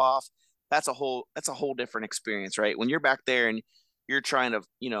 drop off. That's a whole different experience, right? When you're back there and you're trying to,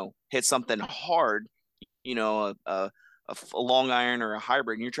 hit something hard, a long iron or a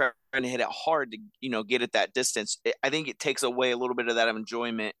hybrid, and you're trying to hit it hard to, get at that distance. I think it takes away a little bit of that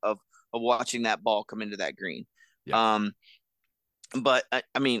enjoyment of watching that ball come into that green. Yeah. Um, but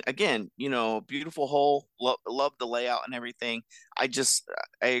I mean, again, beautiful hole. Love the layout and everything. I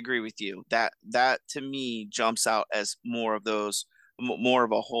agree with you. That to me jumps out as more of those, more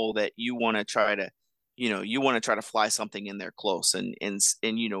of a hole that you want to try to, fly something in there close, and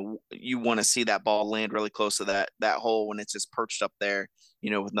you want to see that ball land really close to that hole when it's just perched up there,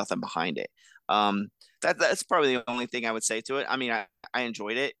 with nothing behind it. Um, that's probably the only thing I would say to it. I mean, I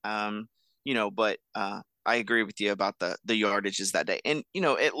enjoyed it. But I agree with you about the yardages that day. And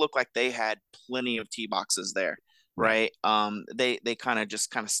it looked like they had plenty of tee boxes there, Right. right? They kind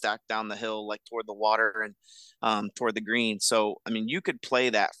of stacked down the hill like toward the water and toward the green. So I mean, you could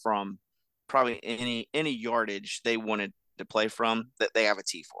play that from probably any yardage they wanted to play from, that they have a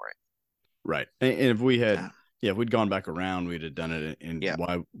tee for it. Right. And if we had, Yeah. yeah, if we'd gone back around, we'd have done it. And Yeah.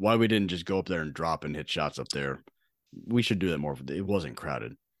 why we didn't just go up there and drop and hit shots up there? We should do that more. It wasn't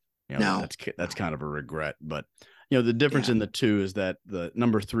crowded. No. That's kind of a regret. But the difference Yeah. in the two is that the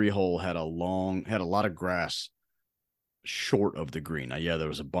number 3 hole had a lot of grass short of the green. Now, yeah, there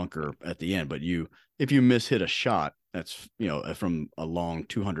was a bunker at the end, but if you hit a shot that's from a long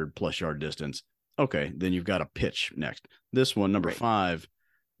 200 plus yard distance, okay, then you've got a pitch next. This one, number Right. 5,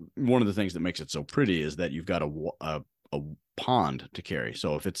 one of the things that makes it so pretty is that you've got a pond to carry.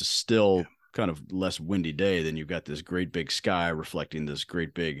 So if it's a still kind of less windy day, then you've got this great big sky reflecting this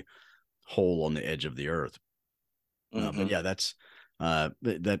great big hole on the edge of the earth. But yeah, that's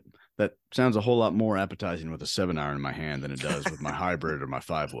that sounds a whole lot more appetizing with a 7-iron in my hand than it does with my hybrid or my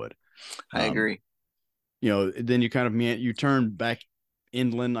 5-wood. I agree. Then you kind of you turn back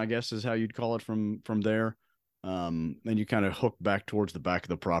inland, I guess is how you'd call it from there. And you kind of hook back towards the back of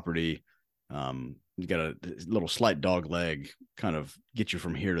the property. You got a little slight dog leg, kind of get you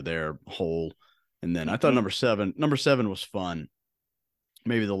from here to there hole. And then I thought number seven was fun.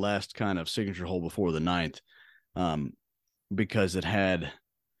 Maybe the last kind of signature hole before the 9th, because it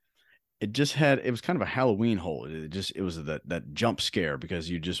was kind of a Halloween hole. It was that jump scare, because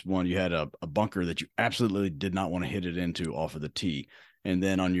you had a bunker that you absolutely did not want to hit it into off of the tee. And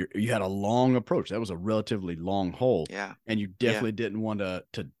then you had a long approach. That was a relatively long hole. Yeah. And you definitely didn't want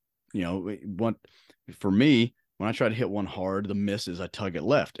for me, when I try to hit one hard, the miss is I tug it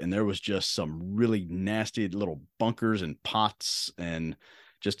left. And there was just some really nasty little bunkers and pots, and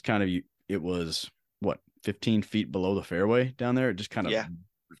just kind of, it was 15 feet below the fairway down there. It just kind of,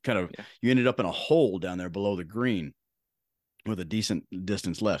 you ended up in a hole down there below the green with a decent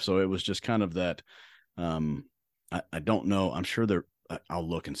distance left. So it was just kind of that, I don't know. I'm sure I'll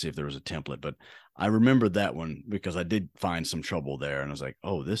look and see if there was a template, but I remember that one because I did find some trouble there, and I was like,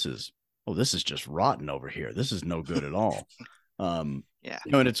 this is just rotten over here. This is no good at all. And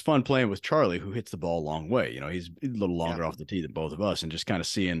it's fun playing with Charlie, who hits the ball a long way. He's a little longer off the tee than both of us, and just kind of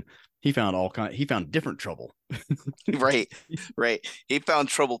seeing, he found different trouble. Right. He found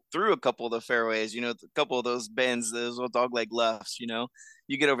trouble through a couple of the fairways, a couple of those bends, those little dogleg lefts,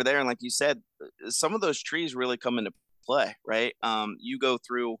 you get over there. And like you said, some of those trees really come into play, right? You go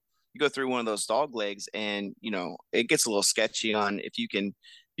through one of those dog legs, and, it gets a little sketchy on if you can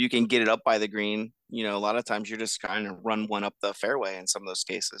get it up by the green. A lot of times you're just trying to run one up the fairway in some of those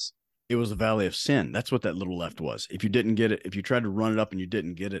cases. It was the Valley of Sin. That's what that little left was. If you didn't get it, if you tried to run it up and you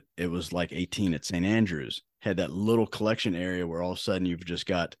didn't get it, it was like 18 at St. Andrews. Had that little collection area where all of a sudden you've just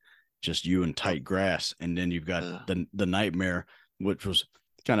got just you and tight grass. And then you've got the nightmare, which was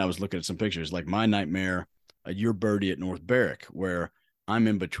kind of, I was looking at some pictures, like my nightmare, your birdie at North Barrick, where I'm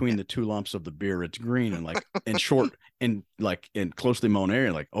in between the two lumps of the Biarritz green and like in short and like in closely mown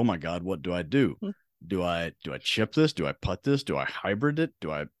area. Like, oh my God, what do I do? Do I chip this? Do I putt this? Do I hybrid it?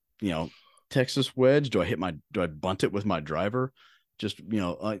 Do I, Texas wedge? Do I bunt it with my driver? Just,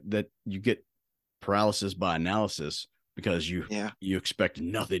 that you get paralysis by analysis because you expect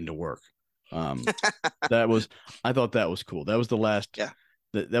nothing to work. I thought that was cool. That was the last,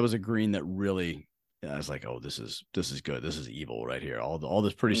 that was a green that really, I was like, oh, this is good. This is evil right here. All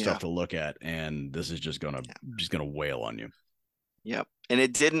this pretty stuff to look at, and this is just gonna wail on you. Yep. And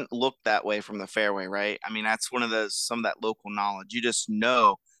it didn't look that way from the fairway, right? I mean, that's some of that local knowledge. You just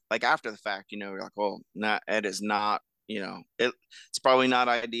know, like after the fact, you're like, well, it is not, it's probably not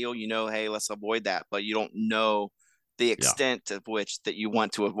ideal, hey, let's avoid that. But you don't know the extent of which that you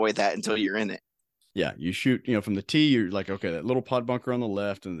want to avoid that until you're in it. Yeah, you shoot, from the tee, you're like, okay, that little pod bunker on the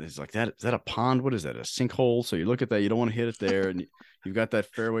left, and it's like, is that a pond? What is that? A sinkhole? So you look at that, you don't want to hit it there, and you've got that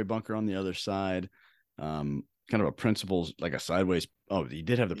fairway bunker on the other side. kind of a principal's, like a sideways. Oh, you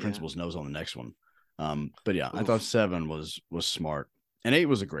did have the Yeah. principal's nose on the next one. But yeah, I thought Oof. 7 was smart, and 8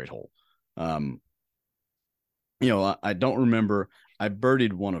 was a great hole. Um, I don't remember. I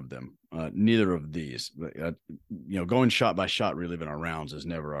birdied one of them. Neither of these, but, going shot by shot, reliving our rounds is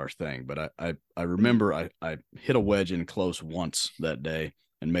never our thing. But I Mhm. remember I hit a wedge in close once that day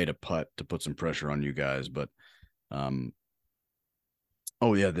and made a putt to put some pressure on you guys. But um,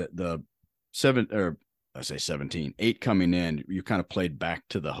 oh yeah, the seven, or I say 17, 8 coming in, you kind of played back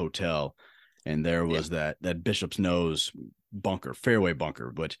to the hotel, and there Yeah. was that Bishop's Nose bunker, fairway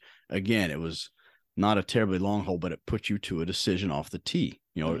bunker. But again, it was not a terribly long hole, but it put you to a decision off the tee.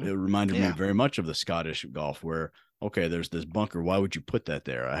 Hmm. It reminded me Yeah. very much of the Scottish golf where, okay, there's this bunker. Why would you put that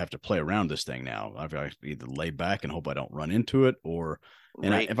there? I have to play around this thing now. I've got to either lay back and hope I don't run into it, or,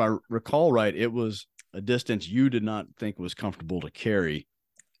 Right. if I recall right, it was a distance you did not think was comfortable to carry.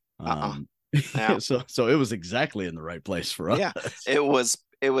 Uh-uh. um, Yeah. so it was exactly in the right place for us. Yeah.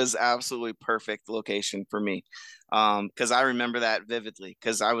 It was absolutely perfect location for me. Because I remember that vividly.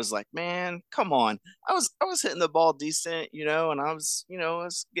 Because I was like, man, come on. I was hitting the ball decent, and I was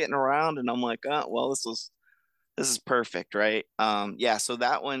getting around, and I'm like, well, this is perfect, right? Yeah. So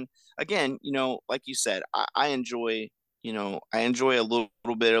that one again, like you said, I enjoy, a little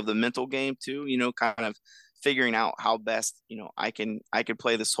bit of the mental game too. Kind of figuring out how best, I could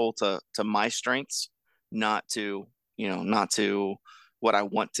play this hole to my strengths, not to what I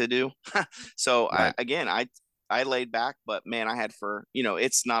want to do. So Right. I laid back, but man, I had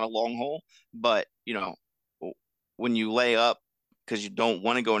it's not a long hole, but when you lay up because you don't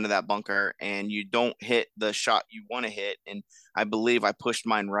want to go into that bunker and you don't hit the shot you want to hit. And I believe I pushed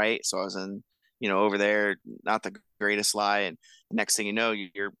mine right. So I was over there, not the greatest lie. And next thing you know,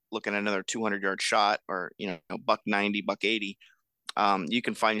 you're looking at another 200-yard shot or, buck 90, buck 80. You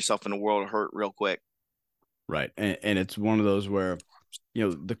can find yourself in a world of hurt real quick. Right. And it's one of those where,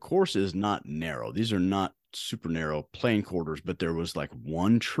 the course is not narrow. These are not super narrow playing quarters, but there was like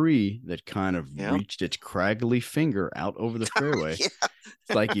one tree that kind of Yeah. reached its craggly finger out over the fairway. Yeah.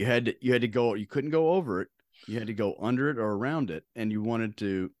 It's like you had to go, you couldn't go over it. You had to go under it or around it. And you wanted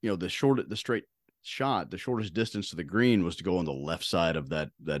to, the straight shot, the shortest distance to the green was to go on the left side of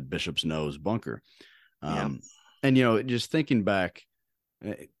that Bishop's Nose bunker. Yeah. Um, and just thinking back,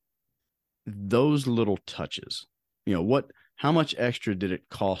 eh, those little touches, how much extra did it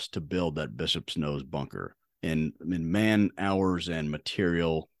cost to build that Bishop's Nose bunker in man hours and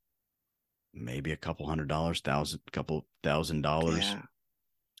material? Maybe a couple $100, couple $1,000. Yeah.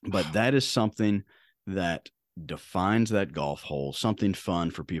 But that is something that defines that golf hole, something fun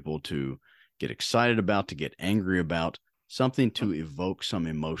for people to get excited about, to get angry about, something to evoke some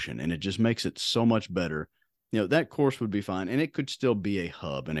emotion. And it just makes it so much better. That course would be fine, and it could still be a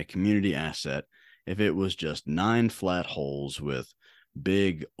hub and a community asset if it was just 9 flat holes with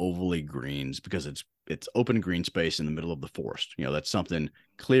big ovally greens, because it's open green space in the middle of the forest. That's something.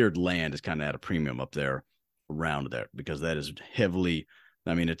 Cleared land is kind of at a premium up there around there, because that is heavily,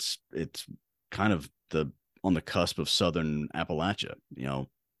 I mean, it's kind of on the cusp of southern Appalachia, Mhm.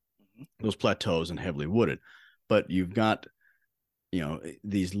 those plateaus and heavily wooded. But you've got,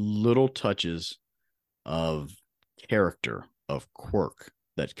 these little touches of character, of quirk,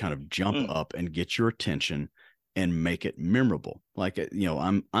 that kind of jump Mm. up and get your attention and make it memorable. Like,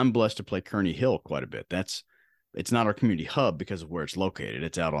 I'm blessed to play Kearney Hill quite a bit. It's not our community hub because of where it's located.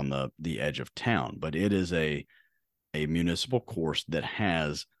 It's out on the edge of town, but it is a municipal course that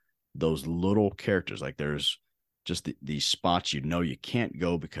has those little characters. Like, there's just these spots you can't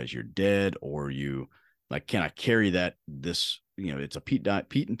go because you're dead, or you like, can I carry it's a Pete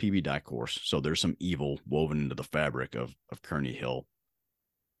and PB die course, so there's some evil woven into the fabric of Kearney Hill,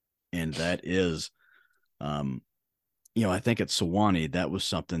 and that is, um, I think at Sewanee, that was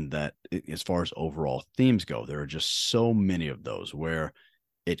something that, as far as overall themes go, there are just so many of those where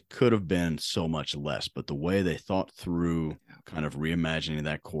it could have been so much less, but the way they thought through kind of reimagining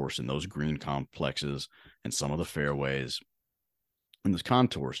that course and those green complexes and some of the fairways and those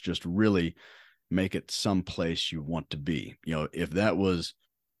contours just really make it some place you want to be. If that was,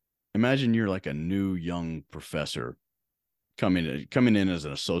 imagine you're like a new young professor coming in as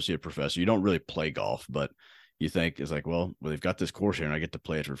an associate professor. You don't really play golf, but you think it's like, well, they've got this course here and I get to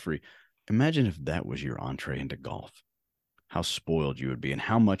play it for free. Imagine if that was your entree into golf, how spoiled you would be and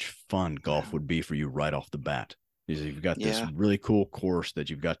how much fun golf would be for you right off the bat. Is you've got this Yeah. really cool course that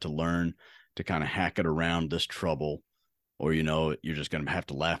you've got to learn to kind of hack it around this trouble, or you're just going to have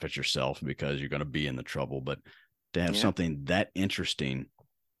to laugh at yourself because you're going to be in the trouble. But to have Yeah. something that interesting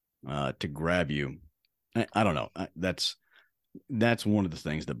to grab you, I don't know. That's one of the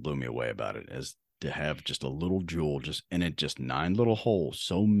things that blew me away about it. Is to have just a little jewel, just in it, just 9 little holes,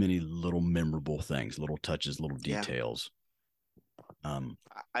 so many little memorable things, little touches, little Yeah. details.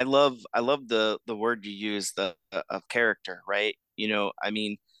 I love the word you use, the of character, right? I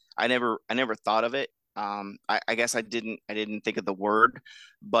mean, I never thought of it. I guess I didn't think of the word,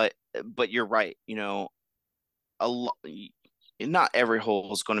 but you're right. A lot, not every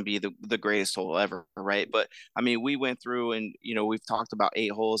hole is going to be the greatest hole ever, right? But I mean, we went through and we've talked about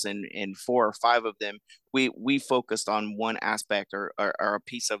 8 holes, and 4 or 5 of them we focused on one aspect or a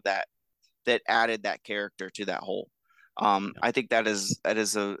piece of that added that character to that hole. I think that is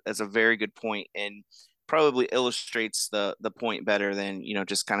a very good point, and probably illustrates the point better than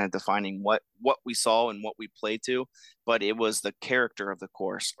just kind of defining what we saw and what we played to, but it was the character of the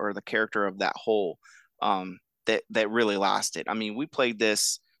course or the character of that hole, that really lasted. I mean, we played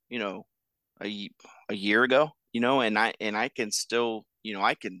this, a year ago, and I can still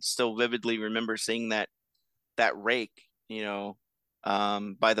vividly remember seeing that rake,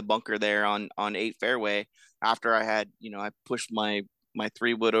 by the bunker there on 8 fairway, after I pushed my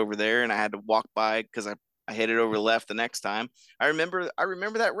 3 wood over there and I had to walk by because I hit it over left the next time. I remember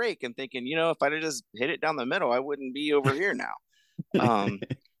that rake and thinking, if I'd have just hit it down the middle, I wouldn't be over here now. Um,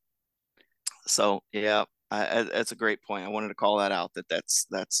 so yeah, that's a great point. I wanted to call that out. That's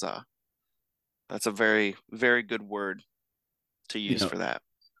a very very good word to you use know for that.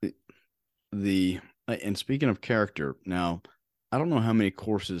 the and speaking of character, now I don't know how many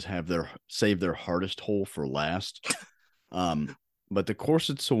courses have their save their hardest hole for last. Um, but the course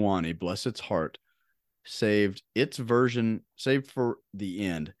at Sewanee, bless its heart, saved for the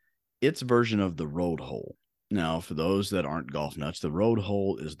end, its version of the road hole. Now, for those that aren't golf nuts, the road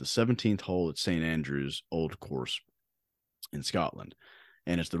hole is the 17th hole at St. Andrews Old Course in Scotland.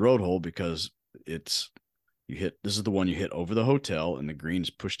 And it's the road hole because it's this is the one you hit over the hotel, and the green's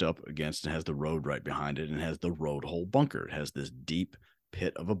pushed up against and has the road right behind it, and it has the road hole bunker. It has this deep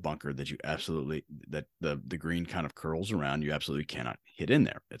pit of a bunker that the green kind of curls around. You absolutely cannot hit in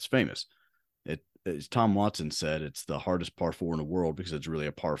there. It's famous. It, as Tom Watson said, it's the hardest par four in the world because it's really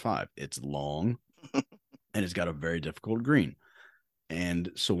a par five. It's long and it's got a very difficult green. And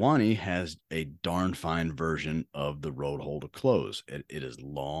Sewanee has a darn fine version of the road hole to close. It is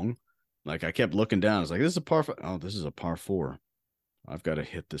long. Like, I kept looking down. It's like, this is a par five. Oh, this is a par four. I've got to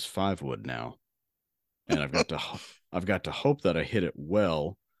hit this 5 wood now. And I've got to hope that I hit it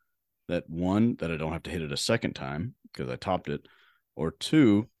well. That one, that I don't have to hit it a second time because I topped it, or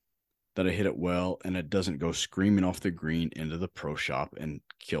two, that I hit it well and it doesn't go screaming off the green into the pro shop and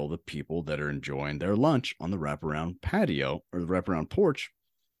kill the people that are enjoying their lunch on the wraparound patio or the wraparound porch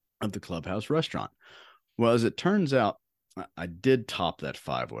of the clubhouse restaurant. Well, as it turns out, I did top that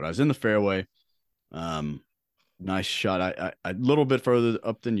 5 wood. I was in the fairway. Nice shot. I a little bit further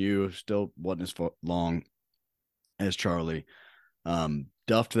up than you. Still wasn't as long as Charlie.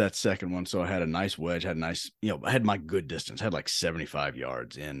 Duffed that second one, so I had a nice wedge. Had a nice, I had my good distance. Had like 75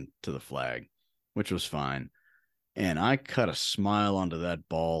 yards in to the flag, which was fine. And I cut a smile onto that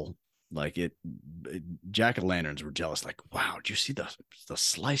ball, like jack o' lanterns were jealous. Like, wow, did you see the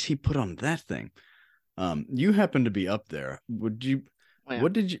slice he put on that thing? You happened to be up there. Would you? Oh, yeah.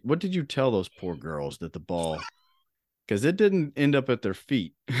 What did you tell those poor girls that the ball? Because it didn't end up at their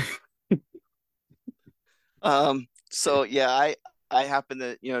feet. So yeah, I happened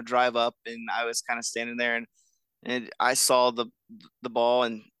to, drive up, and I was kind of standing there, and I saw the ball,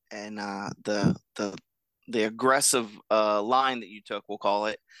 and the aggressive line that you took, we'll call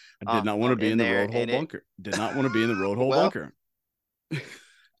it, I did not want to be in in the there, road hole and it bunker. Did not want to be in the road hole well, bunker.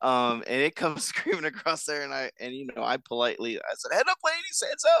 and it comes screaming across there, and I politely I said, "Head up, ladies,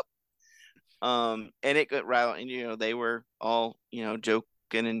 heads up." And it got rattled, and they were all joking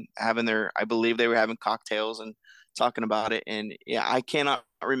and having I believe they were having cocktails and talking about it. And yeah, I cannot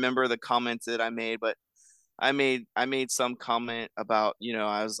remember the comments that I made, but I made some comment about,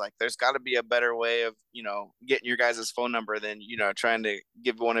 I was like, there's got to be a better way of getting your guys' phone number than trying to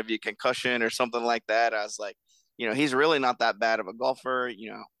give one of you concussion or something like that. I was like, he's really not that bad of a golfer,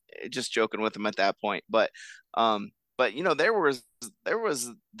 just joking with him at that point. But there was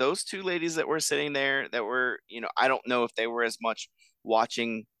those 2 ladies that were sitting there that were, I don't know if they were as much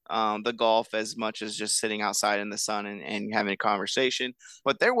watching the golf as much as just sitting outside in the sun and having a conversation.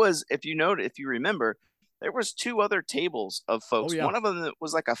 But there was, if you remember, there was 2 other tables of Oh folks. yeah, One of them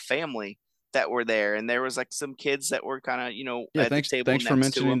was like a family that were there, and there was like some kids that were kind of, yeah. at the Thanks, table thanks for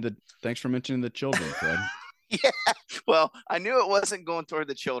next to mentioning them. the children, Fred. Yeah, well, I knew it wasn't going toward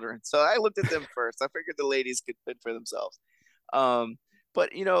the children, so I looked at them first. I figured the ladies could fend for themselves. Um,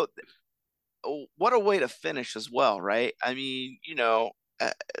 but what a way to finish as well, right? I mean,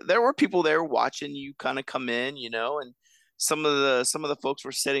 there were people there watching you kind of come in, and some of the folks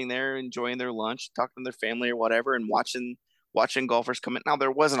were sitting there enjoying their lunch, talking to their family or whatever, and watching golfers come in. Now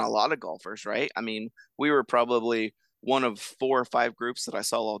there wasn't a lot of golfers, right? I mean, we were probably one of 4 or 5 groups that I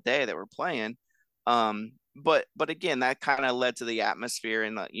saw all day that were playing. But again, that kind of led to the atmosphere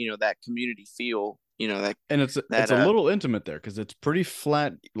and that community feel, that And it's that a little intimate there because it's pretty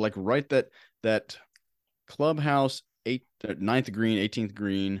flat, like right that clubhouse ninth green, 18th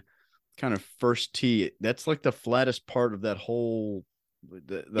green, kind of first tee. That's like the flattest part of that whole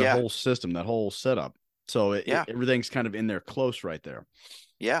the yeah, whole system, that whole setup. So yeah, everything's kind of in there close right there.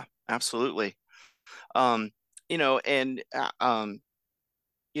 yeah, absolutely. Um, and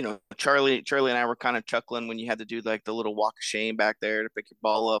Charlie and I were kind of chuckling when you had to do like the little walk of shame back there to pick your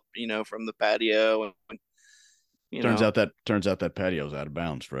ball up, from the patio, and you Turns know. out that patio's out of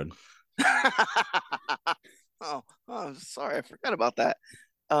bounds, Fred. Oh, sorry, I forgot about that.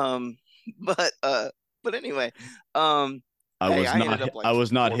 Um, but but anyway, um, hey, I ended up like I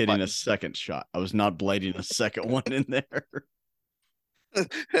was not four hitting a putting. second shot. I was not blading a second one in there.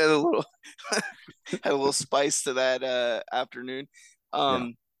 Had a little had a little spice to that afternoon. Yeah.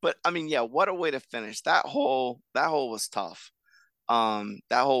 But I mean, yeah, what a way to finish. That hole was tough. That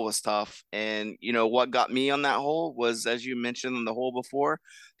hole was tough. And what got me on that hole was, as you mentioned in the hole before,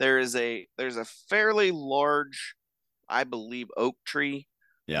 there's a fairly large, I believe, oak tree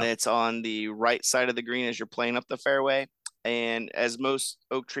Yeah. that's on the right side of the green as you're playing up the fairway. And as most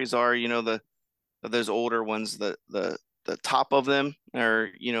oak trees are, those older ones, the top of them are,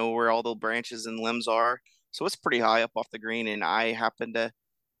 where all the branches and limbs are. So it's pretty high up off the green. And I happened to,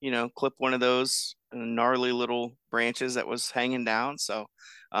 clip one of those gnarly little branches that was hanging down. So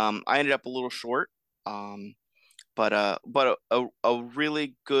I ended up a little short. Um, but a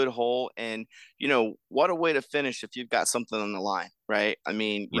really good hole. And what a way to finish if you've got something on the line, right? I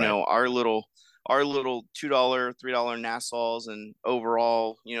mean, Right. our little $2, $3 Nassau's and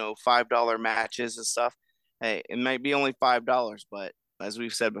overall, $5 matches and stuff. Hey, it might be only $5, but as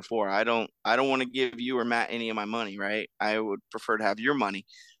we've said before, I don't want to give you or Matt any of my money, right? I would prefer to have your money.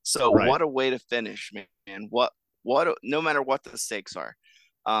 So Right. what a way to finish, man. No matter what the stakes are,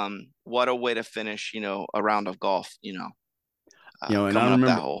 what a way to finish, a round of golf, And coming up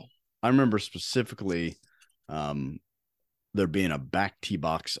that hole. I remember specifically um, there being a back tee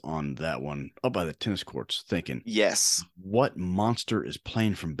box on that one up by the tennis courts, thinking, Yes. what monster is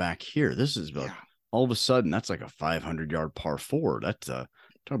playing from back here? This is Yeah. all of a sudden that's like a 500-yard par four. That's talk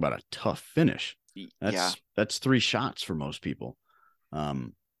about a tough finish. Yeah. That's 3 shots for most people.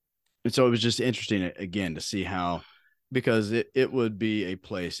 And so it was just interesting again to see how, because it would be a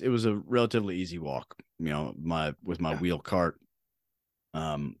place. It was a relatively easy walk, with my Yeah. wheel cart.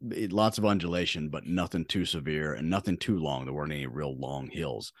 Lots of undulation, but nothing too severe and nothing too long. There weren't any real long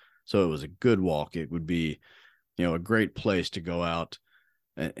hills. So it was a good walk. It would be, a great place to go out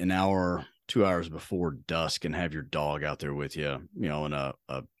an hour, 2 hours before dusk and have your dog out there with you, in a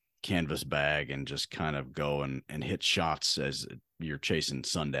canvas bag, and just kind of go and hit shots as you're chasing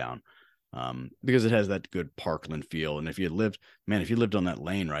sundown. Because it has that good parkland feel. And if you lived on that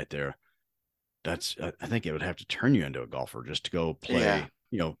lane right there, I think it would have to turn you into a golfer just to go Yeah.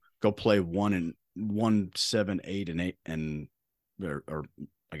 play, go play 1 7 8 and 8 and or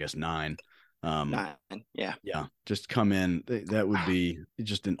I guess 9. 9. Yeah. Yeah, just come in. That would be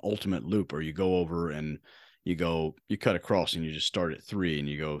just an ultimate loop. Or you go over and you cut across and you just start at 3 and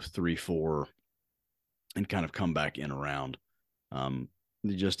you go 3 4 and kind of come back in around.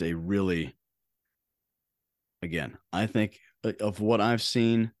 Just a really, again, I think of what I've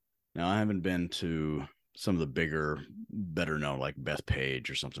seen. Now, I haven't been to some of the bigger, better known, like Bethpage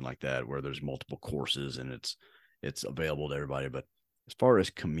or something like that, where there's multiple courses and it's available to everybody. But as far as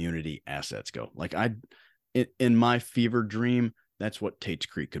community assets go, like in my fever dream, that's what Tate's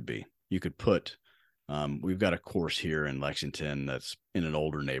Creek could be. You could put, we've got a course here in Lexington that's in an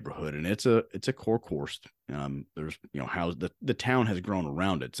older neighborhood, and it's a core course. There's, how the town has grown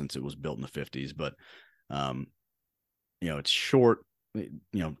around it since it was built in the 50s, but it's short,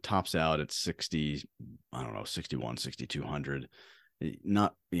 tops out at 60, I don't know, 61, 6,200.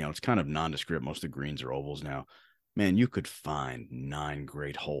 Not, it's kind of nondescript. Most of the greens are ovals now. Man, you could find 9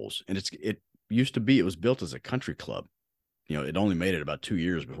 great holes. And it used to be, it was built as a country club. It only made it about 2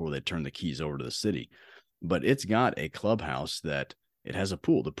 years before they turned the keys over to the city. But it's got a clubhouse that it has a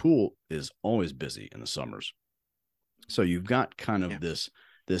pool. The pool is always busy in the summers. So you've got kind of this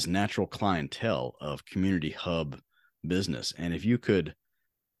natural clientele of community hub business. And if you could,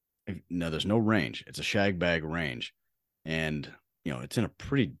 now there's no range, it's a shag bag range. And it's in a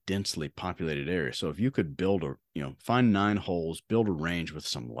pretty densely populated area. So if you could build find 9 holes, build a range with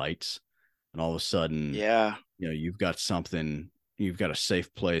some lights, and all of a sudden, Yeah. you've got something, you've got a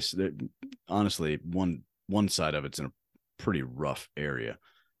safe place that honestly, one side of it's in a pretty rough area,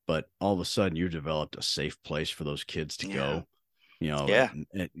 but all of a sudden you've developed a safe place for those kids to Yeah. go, Yeah.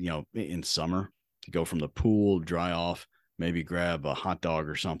 in summer to go from the pool, dry off, maybe grab a hot dog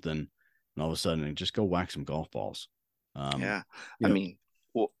or something, and all of a sudden just go whack some golf balls. Um, Yeah. you I know, mean,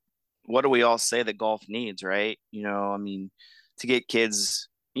 what do we all say that golf needs, right? I mean, to get kids,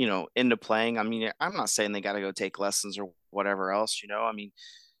 into playing. I mean, I'm not saying they got to go take lessons or whatever else, I mean,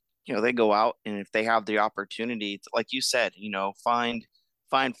 they go out and if they have the opportunity, like you said, find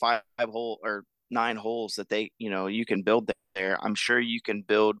 5 hole or 9 holes that you can build there. I'm sure you can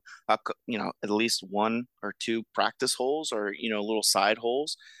build at least 1 or 2 practice holes or, little side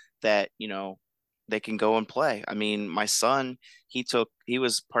holes that, they can go and play. I mean, my son, he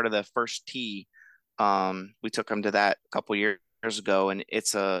was part of the first tee. We took him to that a couple years ago, and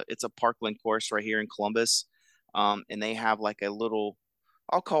it's a Parkland course right here in Columbus. And they have like a little,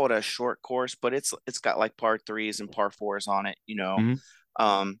 I'll call it a short course, but it's got like par threes and par fours on it. mhm.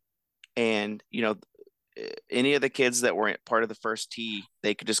 Um, and any of the kids that were part of the first tee,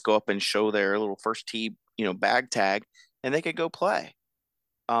 they could just go up and show their little first tee, bag tag, and they could go play.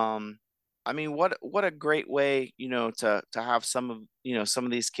 Um, I mean, what a great way, to have some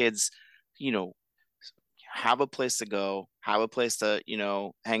of these kids, you know, have a place to go, have a place to,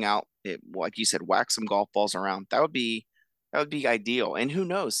 hang out. Like you said, whack some golf balls around. That would be ideal. And who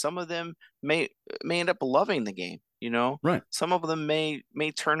knows, some of them may end up loving the game, Right. Some of them may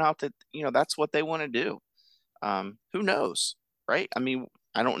turn out that, that's what they want to do. Who knows, right? I mean,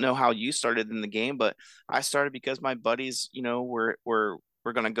 I don't know how you started in the game, but I started because my buddies,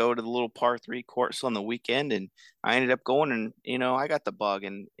 were going to go to the little par three course on the weekend, and I ended up going, and I got the bug,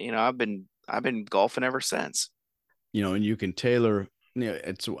 and I've been golfing ever since. And you can tailor,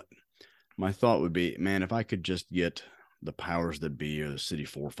 it's what my thought would be, man, if I could just get the powers that be or the city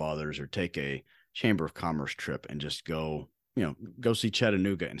forefathers or take a chamber of commerce trip and just go see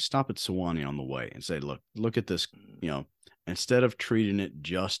Chattanooga and stop at Sewanee on the way and say, look at this, instead of treating it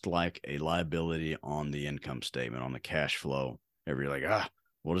just like a liability on the income statement, on the cash flow, every like,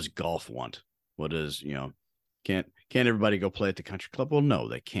 what does golf want? What does, can't everybody go play at the country club? Well, no,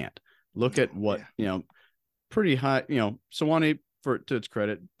 they can't. Look at what, Yeah. pretty high, Sewanee, to its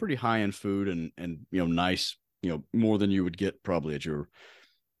credit, pretty high end food and nice, more than you would get probably at your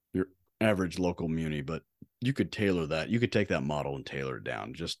average local muni, but you could tailor that. You could take that model and tailor it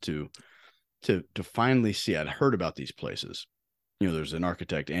down just to finally see. I'd heard about these places. There's an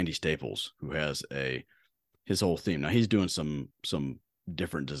architect, Andy Staples, who has his whole theme. Now he's doing some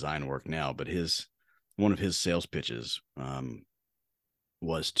different design work now, but one of his sales pitches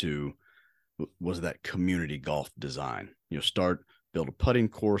was that community golf design. Build a putting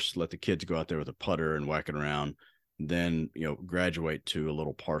course, let the kids go out there with a putter and whack it around, then graduate to a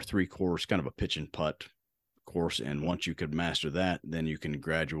little par three course, kind of a pitch and putt course. And once you could master that, then you can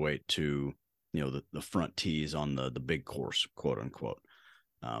graduate to the front tees on the big course, quote unquote.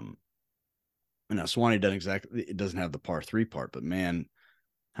 And now Sewanee doesn't have the par three part, but man,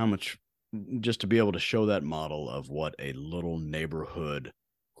 how much just to be able to show that model of what a little neighborhood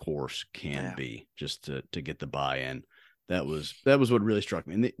course can Yeah. be, just to get the buy-in. That was what really struck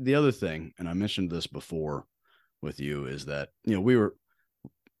me. And the other thing, and I mentioned this before with you, is that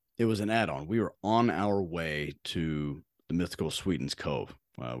it was an add-on. We were on our way to the mythical Sweetens Cove.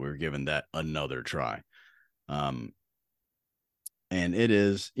 We were giving that another try. And it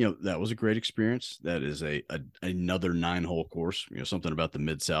is, that was a great experience. That is another 9-hole course, something about the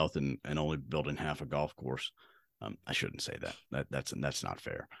Mid-South and only building half a golf course. I shouldn't say that. That's not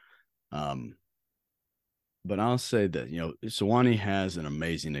fair. But I'll say that, Sewanee has an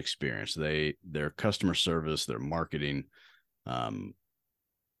amazing experience. Their customer service, their marketing,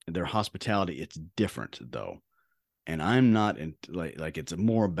 their hospitality, it's different though. And I'm not like it's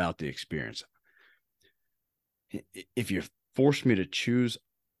more about the experience. If you force me to choose,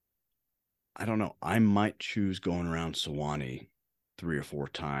 I don't know, I might choose going around Sewanee 3 or 4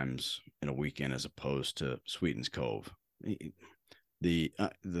 times in a weekend as opposed to Sweetens Cove. The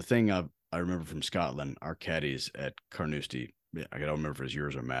thing I remember from Scotland, our caddies at Carnoustie, I don't remember if it was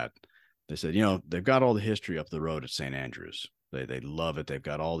yours or Matt. They said, they've got all the history up the road at St. Andrews. They love it. They've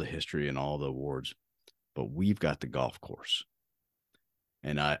got all the history and all the awards, but we've got the golf course.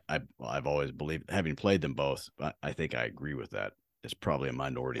 And I've always believed, having played them both, I think I agree with that. It's probably a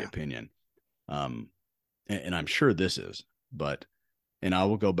minority opinion. And I'm sure this is, and I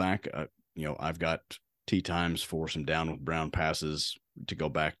will go back. I've got tee times for some down with brown passes to go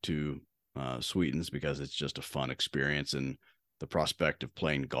back to Sweetens, because it's just a fun experience, and the prospect of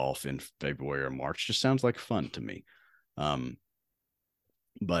playing golf in February or March just sounds like fun to me.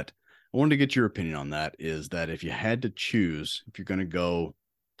 But I wanted to get your opinion on that, is that if you had to choose, if you're going to go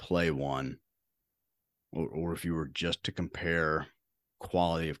play one, or if you were just to compare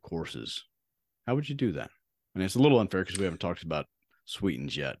quality of courses, how would you do that? I mean, it's a little unfair because we haven't talked about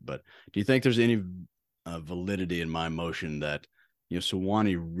Sweetens yet, but do you think there's any validity in my motion that,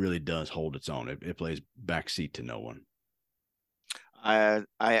 Sewanee really does hold its own? It plays backseat to no one.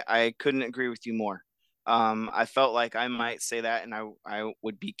 I couldn't agree with you more. I felt like I might say that, and I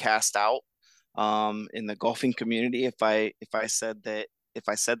would be cast out in the golfing community if I said that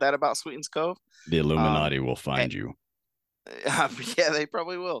about Sweetens Cove. The Illuminati will find you. Yeah, they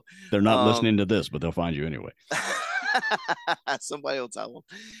probably will. They're not listening to this, but they'll find you anyway. Somebody will tell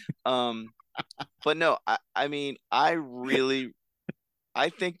them. But no, I mean, I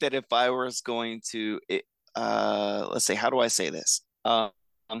think that if I was going to, let's say, how do I say this?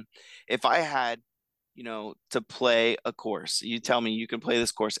 If I had, to play a course, you tell me you can play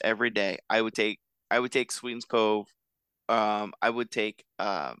this course every day, I would take Sweetens Cove. I would take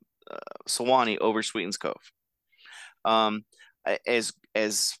Sewanee over Sweetens Cove. As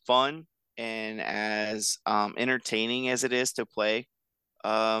fun and as entertaining as it is to play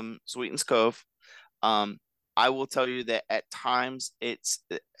Sweetens Cove, I will tell you that at times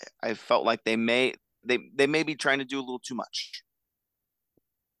I felt like they may be trying to do a little too much.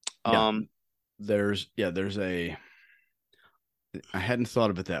 There's I hadn't thought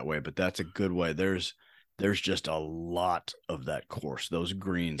of it that way, but that's a good way. There's just a lot of that course. Those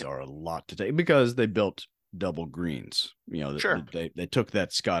greens are a lot to take because they built double greens. Sure. They took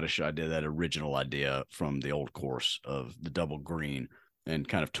that Scottish idea, that original idea from the old course of the double green, and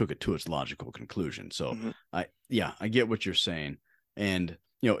kind of took it to its logical conclusion. So I get what you're saying. And,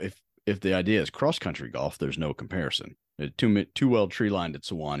 if the idea is cross-country golf, there's no comparison. Too well tree-lined at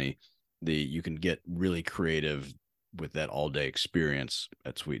Sewanee, you can get really creative with that all-day experience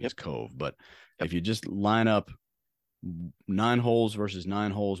at Sweetens Cove. But if you just line up 9 holes versus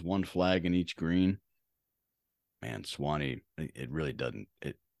 9 holes, one flag in each green, man, Sewanee, it really doesn't.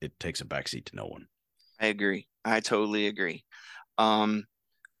 It takes a backseat to no one. I agree. I totally agree. I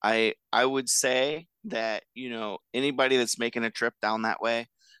would say that, anybody that's making a trip down that way,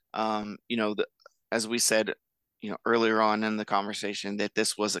 as we said, earlier on in the conversation, that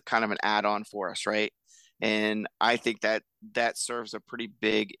this was a kind of an add-on for us, right? And I think that serves a pretty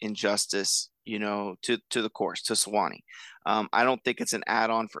big injustice, to the course, to Sewanee. I don't think it's an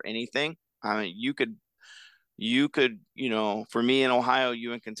add-on for anything. I mean, you could, for me in Ohio,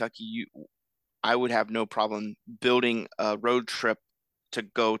 you in Kentucky, I would have no problem building a road trip to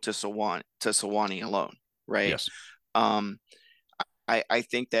go to Sewanee alone, right? Yes. I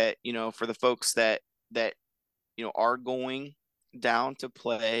think that, for the folks that are going down to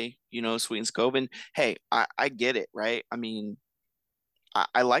play, Sweetens Cove, and hey, I get it, right? I mean,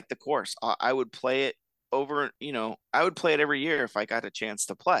 I like the course. I would play it over, I would play it every year if I got a chance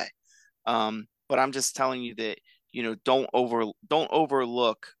to play. But I'm just telling you that, don't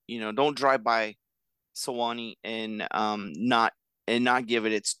overlook, don't drive by Sewanee and not give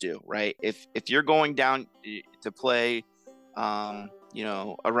it its due, right? If you're going down to play,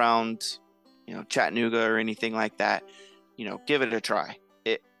 around, Chattanooga or anything like that, give it a try.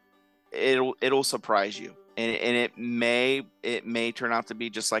 It'll surprise you, and it may turn out to be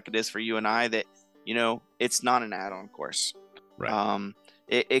just like it is for you and I, that it's not an add-on course. Right.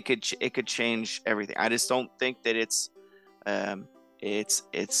 It could change everything. I just don't think that it's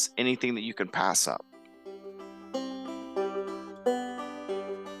anything that you can pass up.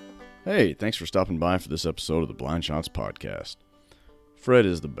 Hey, thanks for stopping by for this episode of the Blind Shots Podcast. Fred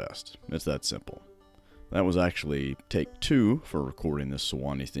is the best. It's that simple. That was actually take 2 for recording this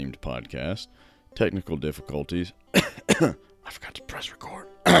Sewanee-themed podcast. Technical difficulties. I forgot to press record.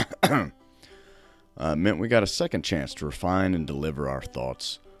 Meant we got a second chance to refine and deliver our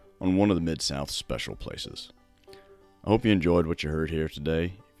thoughts on one of the Mid-South's special places. I hope you enjoyed what you heard here today.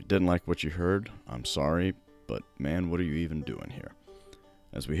 If you didn't like what you heard, I'm sorry, but man, what are you even doing here?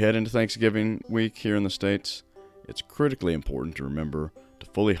 As we head into Thanksgiving week here in the States, it's critically important to remember to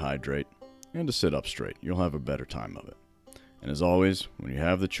fully hydrate and to sit up straight. You'll have a better time of it. And as always, when you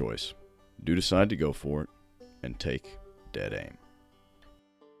have the choice, do decide to go for it and take dead aim.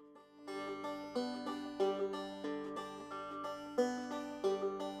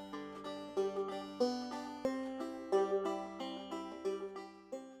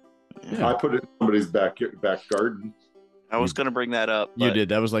 Yeah. I put it in somebody's back garden. I was going to bring that up. You did.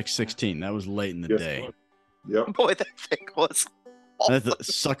 That was like 16. That was late in the day. Yep. Boy, that thing was. That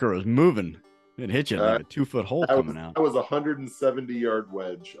sucker was moving. It hit you like a 2-foot hole coming out. That was a 170-yard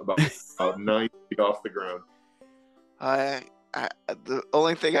wedge, about 9 feet off the ground. The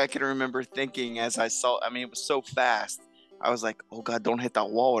only thing I can remember thinking as I saw, I mean, it was so fast. I was like, "Oh God, don't hit that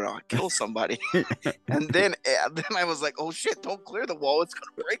wall or I'll kill somebody." and then I was like, "Oh shit, don't clear the wall; it's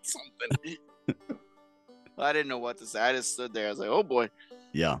gonna break something." I didn't know what to say. I just stood there. I was like, "Oh boy."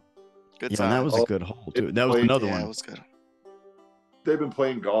 Yeah. Good Yeah, time. and that was a good hole too. That was another one. It was good. They've been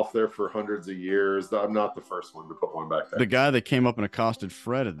playing golf there for hundreds of years. I'm not the first one to put one back there. The guy that came up and accosted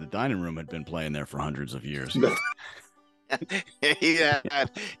Fred at the dining room had been playing there for hundreds of years. Yeah.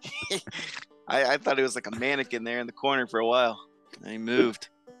 I thought he was like a mannequin there in the corner for a while. And he moved.